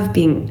I love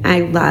being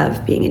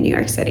in New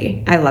York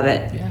City. I love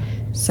it. Yeah.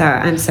 So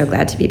I'm so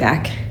glad to be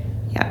back.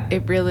 Yeah.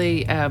 It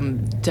really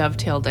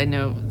dovetailed. I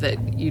know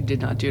that you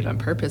did not do it on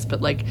purpose,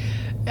 but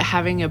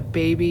having a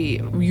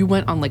baby, you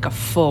went on a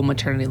full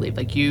maternity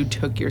leave. You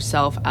took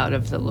yourself out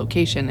of the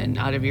location and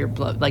out of your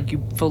blood.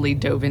 You fully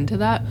dove into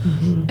that.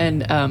 Mm-hmm.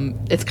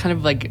 And it's kind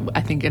of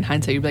I think in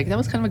hindsight, you'd be that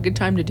was kind of a good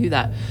time to do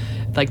that.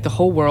 The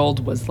whole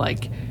world was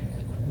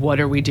what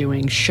are we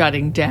doing?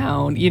 Shutting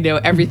down,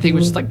 everything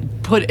was just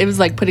it was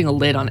like putting a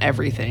lid on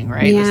everything,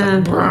 right? Yeah.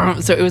 It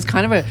was so it was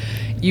kind of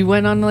you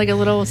went on a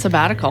little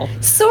sabbatical.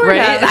 Sort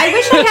of. I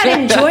wish I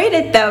had enjoyed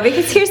it though,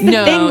 because here's the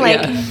thing.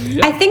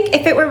 I think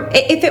if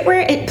it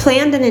were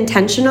planned and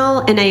intentional,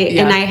 and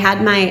I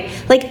had my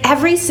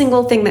every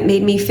single thing that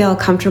made me feel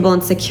comfortable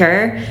and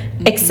secure,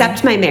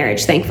 except my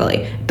marriage,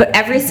 thankfully. But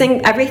every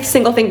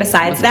single thing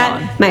besides that,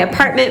 gone. My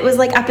apartment was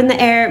up in the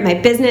air. My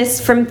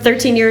business from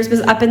 13 years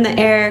was up in the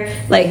air.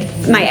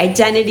 My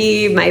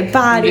identity, my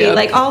body,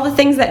 all the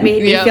things that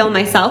made me feel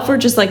myself were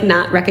just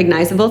not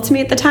recognizable to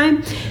me at the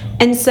time.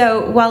 And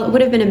so while it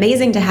would have been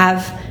amazing to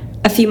have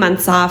a few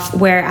months off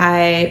where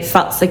I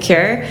felt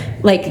secure,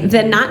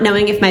 the not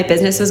knowing if my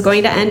business was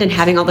going to end and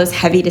having all those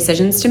heavy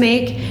decisions to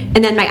make,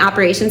 and then my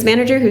operations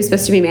manager who's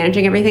supposed to be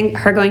managing everything,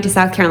 her going to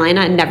South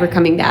Carolina and never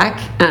coming back,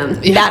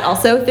 that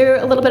also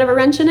threw a little bit of a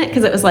wrench in it,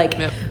 because it was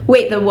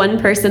wait, the one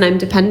person I'm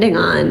depending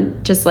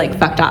on just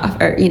fucked off,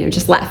 or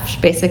just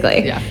left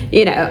basically.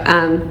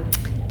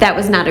 That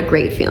was not a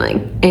great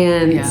feeling.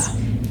 And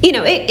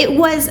it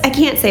was, I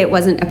can't say it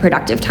wasn't a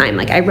productive time.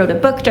 I wrote a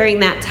book during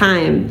that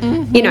time.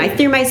 Mm-hmm. I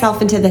threw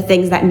myself into the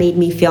things that made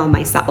me feel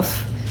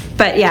myself.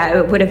 But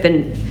it would have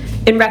been,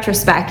 in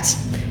retrospect,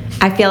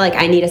 I feel like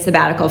I need a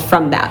sabbatical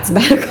from that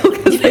sabbatical,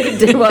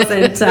 because it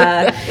wasn't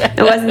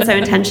so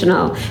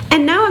intentional.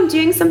 And now I'm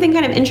doing something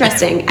kind of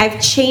interesting.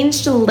 I've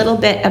changed a little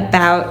bit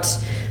about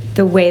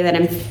the way that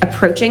I'm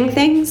approaching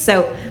things.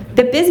 So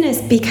the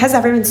business, because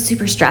everyone's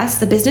super stressed,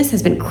 the business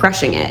has been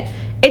crushing it.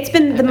 it's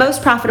been the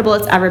most profitable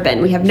it's ever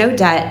been. We have no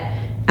debt,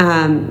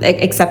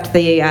 except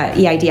the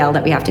EIDL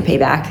that we have to pay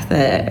back,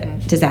 the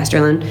disaster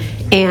loan.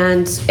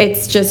 And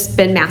it's just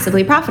been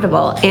massively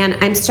profitable. And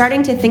I'm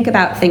starting to think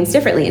about things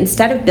differently.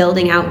 Instead of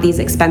building out these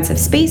expensive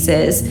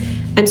spaces,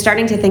 I'm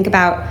starting to think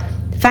about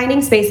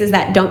finding spaces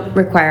that don't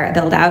require a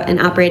build out and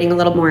operating a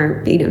little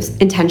more,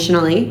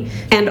 intentionally.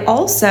 And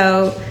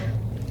also,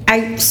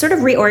 I sort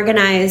of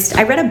reorganized.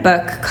 I read a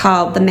book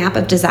called The Map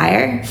of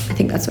Desire. I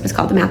think that's what it's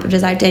called, The Map of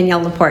Desire.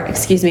 Danielle Laporte,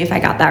 excuse me if I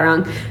got that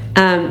wrong.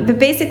 But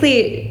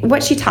basically,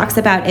 what she talks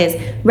about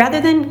is rather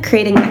than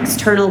creating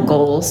external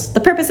goals, the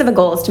purpose of a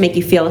goal is to make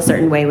you feel a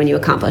certain way when you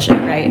accomplish it,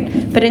 right?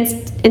 But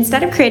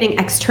instead of creating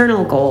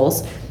external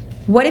goals,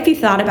 what if you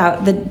thought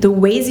about the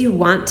ways you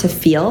want to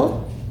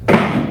feel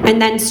and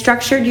then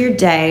structured your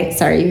day?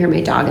 Sorry, you hear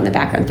my dog in the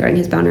background throwing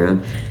his bone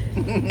around.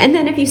 And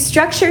then if you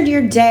structured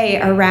your day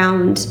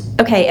around,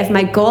 okay, if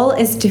my goal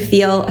is to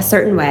feel a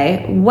certain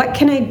way, what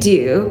can I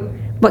do?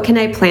 What can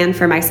I plan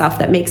for myself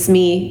that makes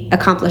me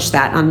accomplish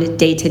that on a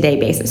day-to-day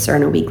basis or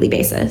on a weekly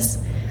basis?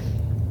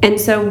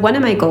 And so one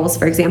of my goals,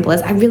 for example,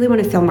 is I really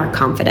want to feel more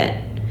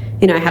confident.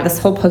 I have this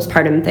whole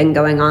postpartum thing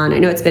going on. I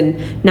know it's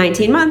been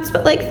 19 months,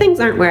 but things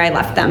aren't where I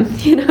left them,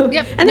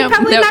 Yep. And they're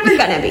probably never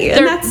going to be.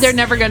 They're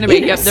never going to be.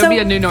 Yep. There'll be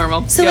a new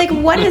normal. So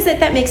what is it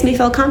that makes me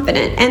feel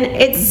confident? And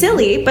it's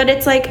silly, but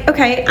it's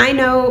okay, I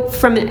know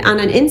on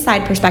an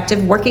inside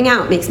perspective, working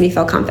out makes me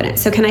feel confident.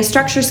 So can I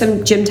structure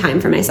some gym time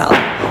for myself?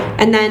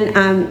 And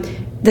then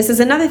this is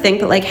another thing,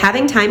 but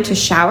having time to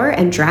shower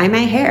and dry my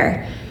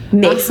hair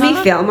makes me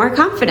feel more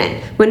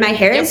confident. When my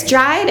hair is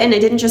dried and I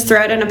didn't just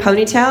throw it in a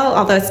ponytail,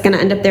 although it's going to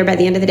end up there by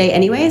the end of the day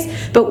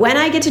anyways, but when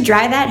I get to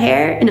dry that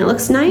hair and it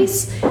looks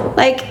nice,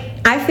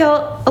 I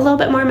feel a little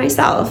bit more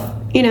myself,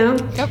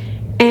 Yep.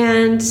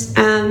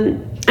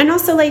 And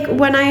also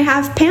when I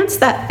have pants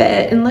that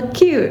fit and look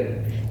cute,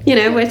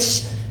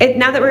 which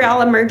now that we're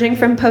all emerging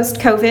from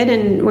post-COVID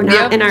and we're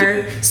not in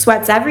our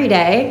sweats every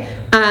day,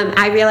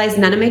 I realize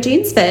none of my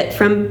jeans fit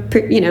from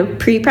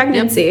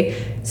pre-pregnancy. Yep.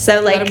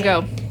 So let them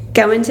go.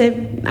 Go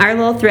into our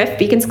little thrift,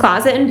 Beacon's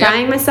Closet, and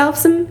buying myself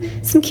some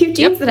cute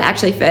jeans that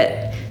actually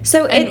fit.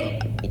 So I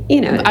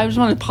just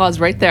want to pause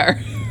right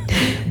there.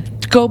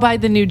 Go buy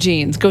the new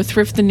jeans. Go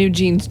thrift the new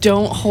jeans.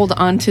 Don't hold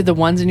on to the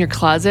ones in your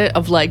closet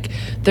of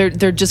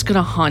they're just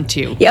gonna haunt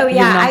you. Oh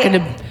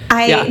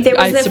yeah,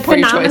 there's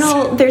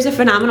a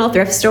phenomenal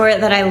thrift store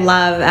that I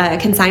love, a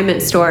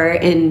consignment store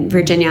in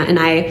Virginia, and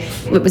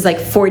it was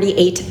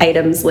 48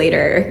 items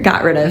later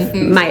got rid of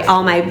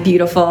all my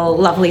beautiful,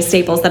 lovely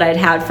staples that I'd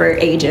had for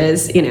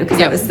ages, because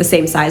that was the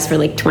same size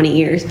for 20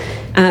 years.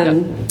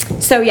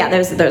 So yeah,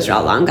 those are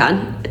all long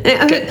gone.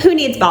 Who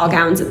needs ball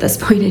gowns at this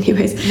point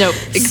anyways? Nope,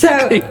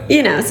 exactly.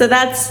 So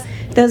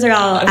those are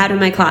all out of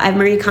my closet. I've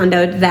Marie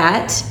Kondo'd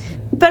that.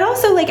 But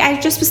also, I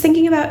just was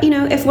thinking about,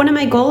 if one of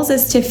my goals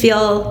is to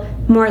feel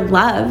more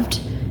loved,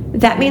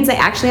 that means I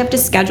actually have to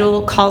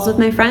schedule calls with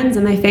my friends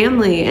and my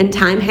family and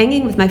time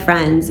hanging with my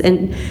friends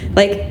and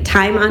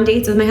time on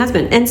dates with my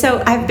husband. And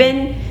so I've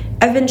been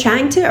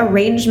trying to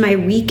arrange my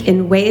week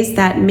in ways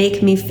that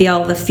make me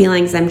feel the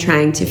feelings I'm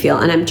trying to feel.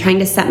 And I'm trying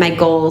to set my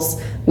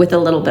goals with a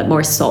little bit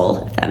more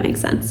soul, if that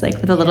makes sense,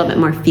 with a little bit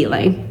more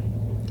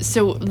feeling.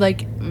 So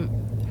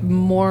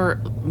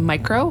more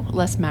micro,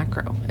 less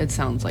macro, it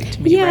sounds like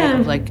to me,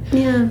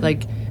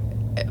 right?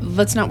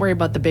 Let's not worry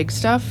about the big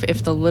stuff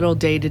if the little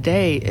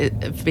day-to-day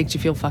it makes you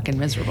feel fucking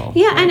miserable.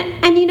 Yeah, right?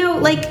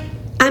 and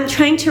I'm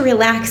trying to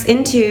relax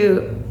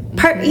into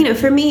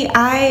for me,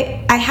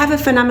 I have a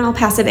phenomenal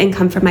passive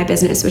income from my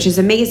business, which is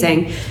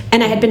amazing,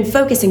 and I had been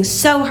focusing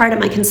so hard on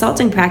my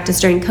consulting practice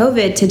during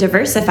COVID to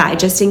diversify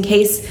just in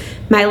case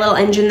my little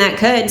engine that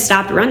could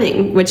stopped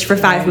running, which for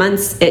 5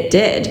 months it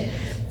did.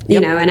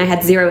 And I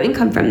had zero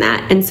income from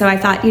that. And so I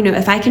thought,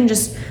 if I can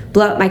just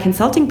blow up my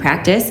consulting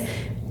practice,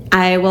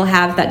 I will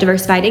have that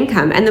diversified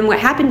income. And then what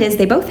happened is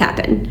they both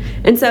happened.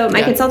 And so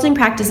my consulting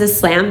practice is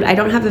slammed. I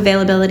don't have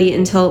availability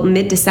until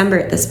mid-December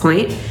at this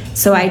point.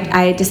 So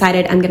I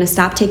decided I'm going to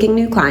stop taking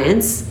new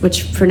clients,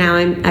 which for now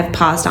I've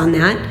paused on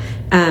that.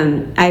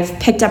 I've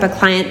picked up a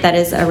client that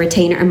is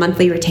a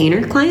monthly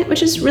retainer client,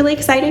 which is really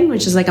exciting,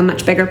 which is a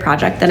much bigger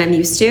project than I'm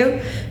used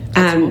to.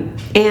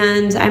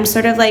 And I'm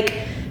sort of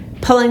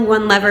pulling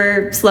one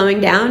lever,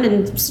 slowing down,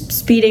 and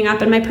speeding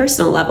up in my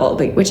personal level,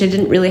 which I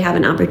didn't really have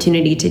an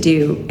opportunity to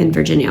do in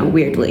Virginia,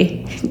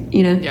 weirdly,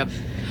 Yep.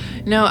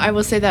 No, I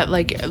will say that,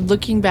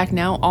 looking back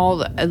now, all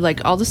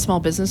the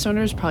small business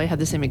owners probably had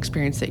the same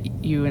experience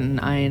that you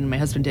and I and my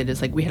husband did.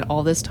 Is we had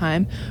all this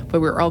time, but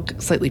we were all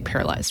slightly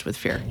paralyzed with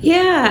fear.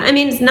 Yeah, I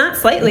mean, it's not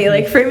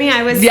slightly. For me,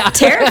 I was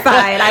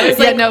terrified. I was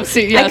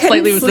I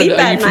slightly was the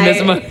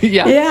euphemism.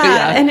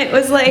 Yeah, and it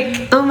was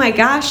oh my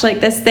gosh,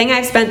 this thing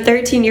I've spent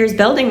 13 years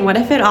building, what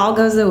if it all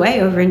goes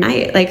away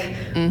overnight?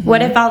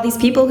 What if all these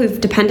people who've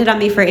depended on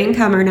me for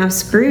income are now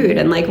screwed?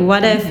 And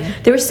what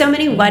if there were so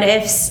many what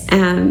ifs?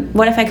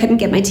 What if I couldn't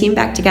get my team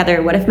back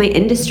together? What if my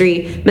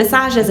industry,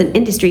 massage as an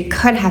industry,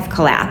 could have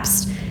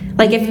collapsed?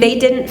 Like if they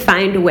didn't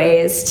find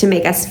ways to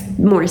make us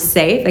more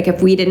safe, like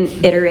if we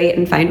didn't iterate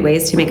and find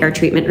ways to make our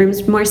treatment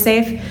rooms more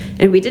safe,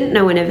 and we didn't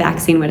know when a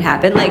vaccine would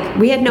happen, like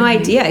we had no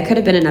idea. It could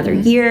have been another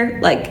year.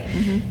 Like,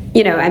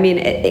 you know, I mean,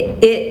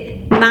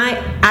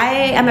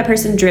 I am a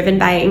person driven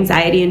by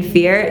anxiety and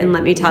fear, and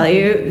let me tell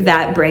you,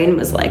 that brain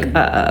was like,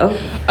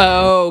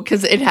 oh,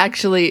 because it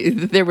actually,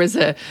 there was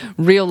a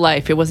real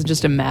life. It wasn't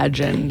just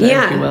imagined,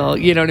 if you will.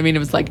 You know what I mean? It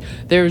was like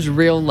there was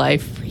real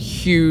life,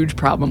 huge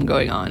problem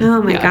going on.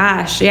 Oh my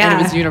gosh, yeah. And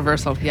it was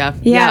universal. Yeah.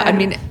 I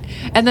mean,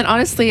 and then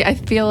honestly, I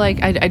feel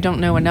like I don't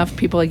know enough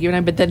people like you and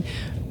I, but then,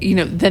 you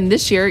know, then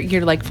this year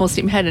you're like full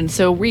steam ahead, and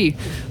so we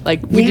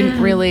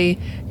didn't really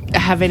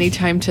have any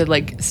time to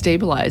like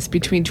stabilize.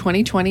 Between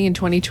 2020 and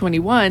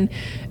 2021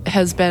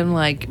 has been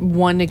like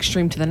one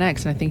extreme to the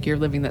next, and I think you're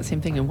living that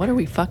same thing. And what are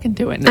we fucking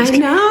doing? I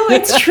know,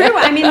 it's true.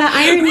 I mean, the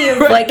irony of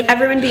like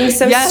everyone being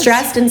so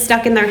stressed and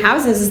stuck in their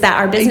houses is that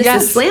our business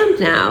is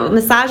slammed now.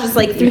 Massage is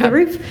like through the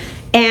roof,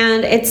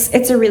 and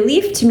it's a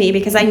relief to me,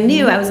 because I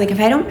knew, I was like, if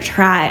I don't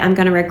try, I'm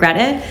gonna regret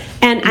it.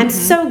 And I'm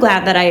so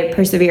glad that I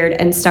persevered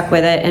and stuck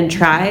with it and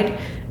tried,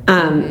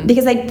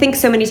 because I think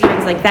so many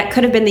times like that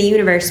could have been the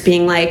universe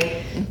being like,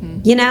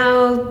 you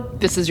know,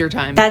 this is your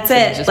time. That's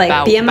it.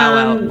 Like, be a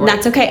mom.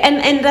 That's okay.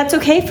 And that's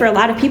okay for a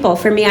lot of people.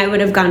 For me, I would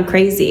have gone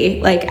crazy.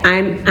 Like,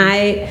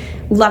 I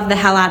love the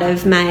hell out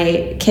of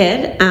my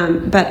kid,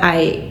 but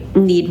I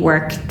need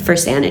work for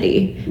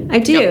sanity. I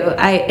do.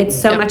 It's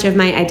so much of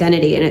my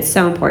identity, and it's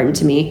so important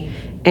to me.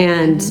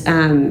 And,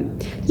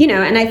 you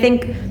know, and I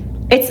think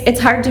it's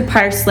hard to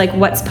parse like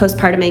what's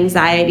postpartum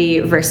anxiety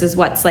versus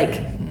what's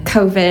like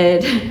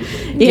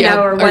COVID, you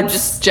know, or what's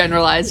just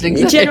generalized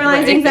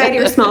anxiety,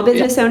 or small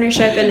business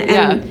ownership.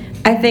 And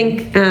I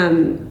think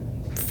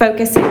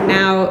focusing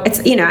now,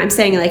 it's, you know, I'm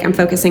saying like I'm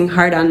focusing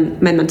hard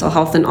on my mental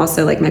health and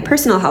also like my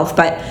personal health,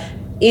 but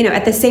you know,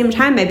 at the same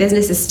time, my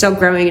business is still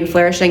growing and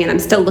flourishing, and I'm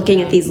still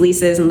looking at these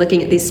leases and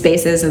looking at these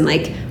spaces and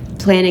like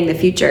planning the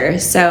future.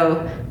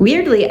 So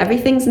weirdly,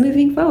 everything's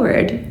moving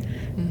forward.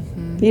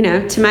 You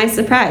know, to my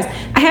surprise.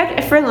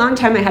 For a long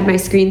time, I had my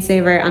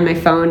screensaver on my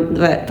phone,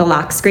 the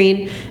lock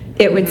screen.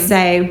 It would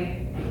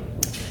say,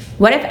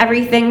 what if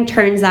everything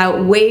turns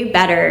out way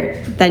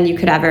better than you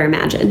could ever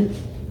imagine?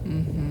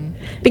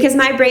 Because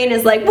my brain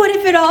is like, what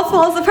if it all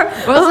falls apart?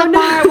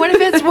 What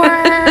if it's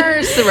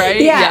worse?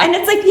 Right? Yeah, and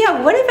it's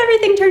like, what if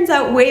everything turns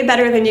out way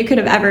better than you could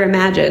have ever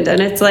imagined? And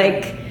it's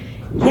like,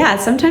 yeah,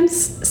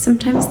 sometimes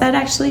that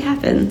actually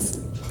happens.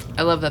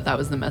 I love that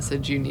was the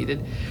message you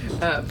needed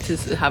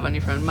to have on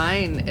your phone.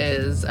 Mine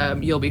is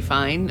 "You'll be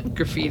fine"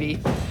 graffiti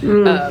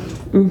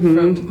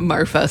from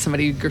Marfa.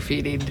 Somebody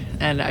graffitied,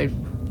 and I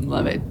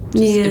love it.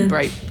 Just in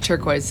bright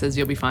turquoise says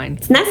 "You'll be fine."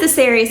 It's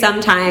necessary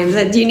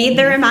sometimes. You need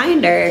the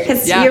reminder,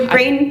 because your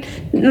brain.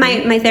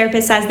 My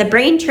therapist says the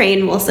brain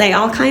train will say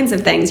all kinds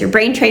of things. Your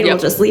brain train will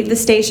just leave the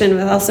station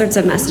with all sorts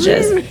of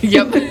messages.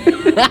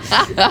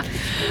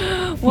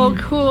 Well,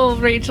 cool.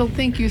 Rachel,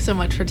 thank you so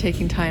much for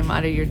taking time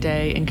out of your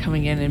day and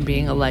coming in and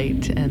being a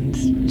light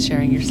and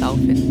sharing yourself.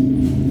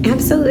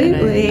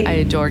 Absolutely. And I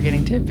adore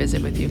getting to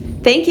visit with you.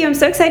 Thank you. I'm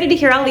so excited to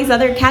hear all these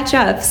other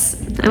catch-ups.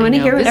 I want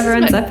to hear what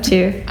everyone's up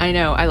to. I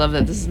know. I love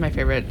that. This is my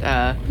favorite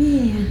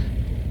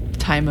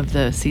time of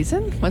the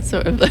season. What's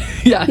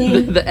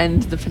the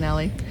end, the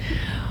finale.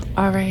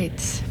 All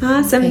right.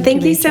 Awesome.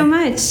 Thank you so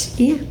much.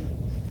 Yeah.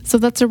 So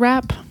that's a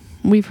wrap.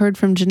 We've heard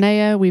from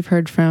Janaea. We've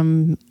heard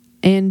from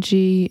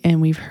Angie, and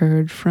we've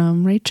heard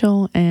from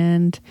Rachel,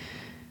 and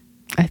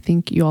I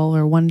think you all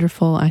are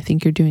wonderful. I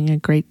think you're doing a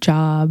great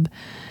job,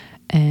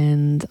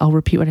 and I'll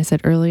repeat what I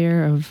said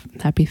earlier of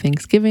Happy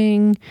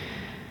Thanksgiving,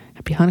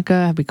 Happy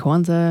Hanukkah, Happy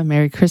Kwanzaa,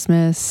 Merry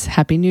Christmas,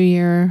 Happy New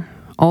Year,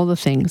 all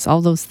those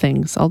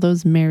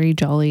merry,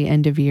 jolly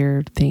end of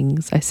year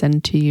things I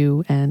send to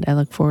you, and I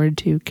look forward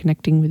to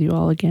connecting with you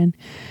all again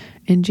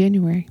in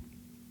January.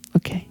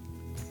 Okay.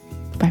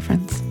 Bye,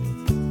 friends.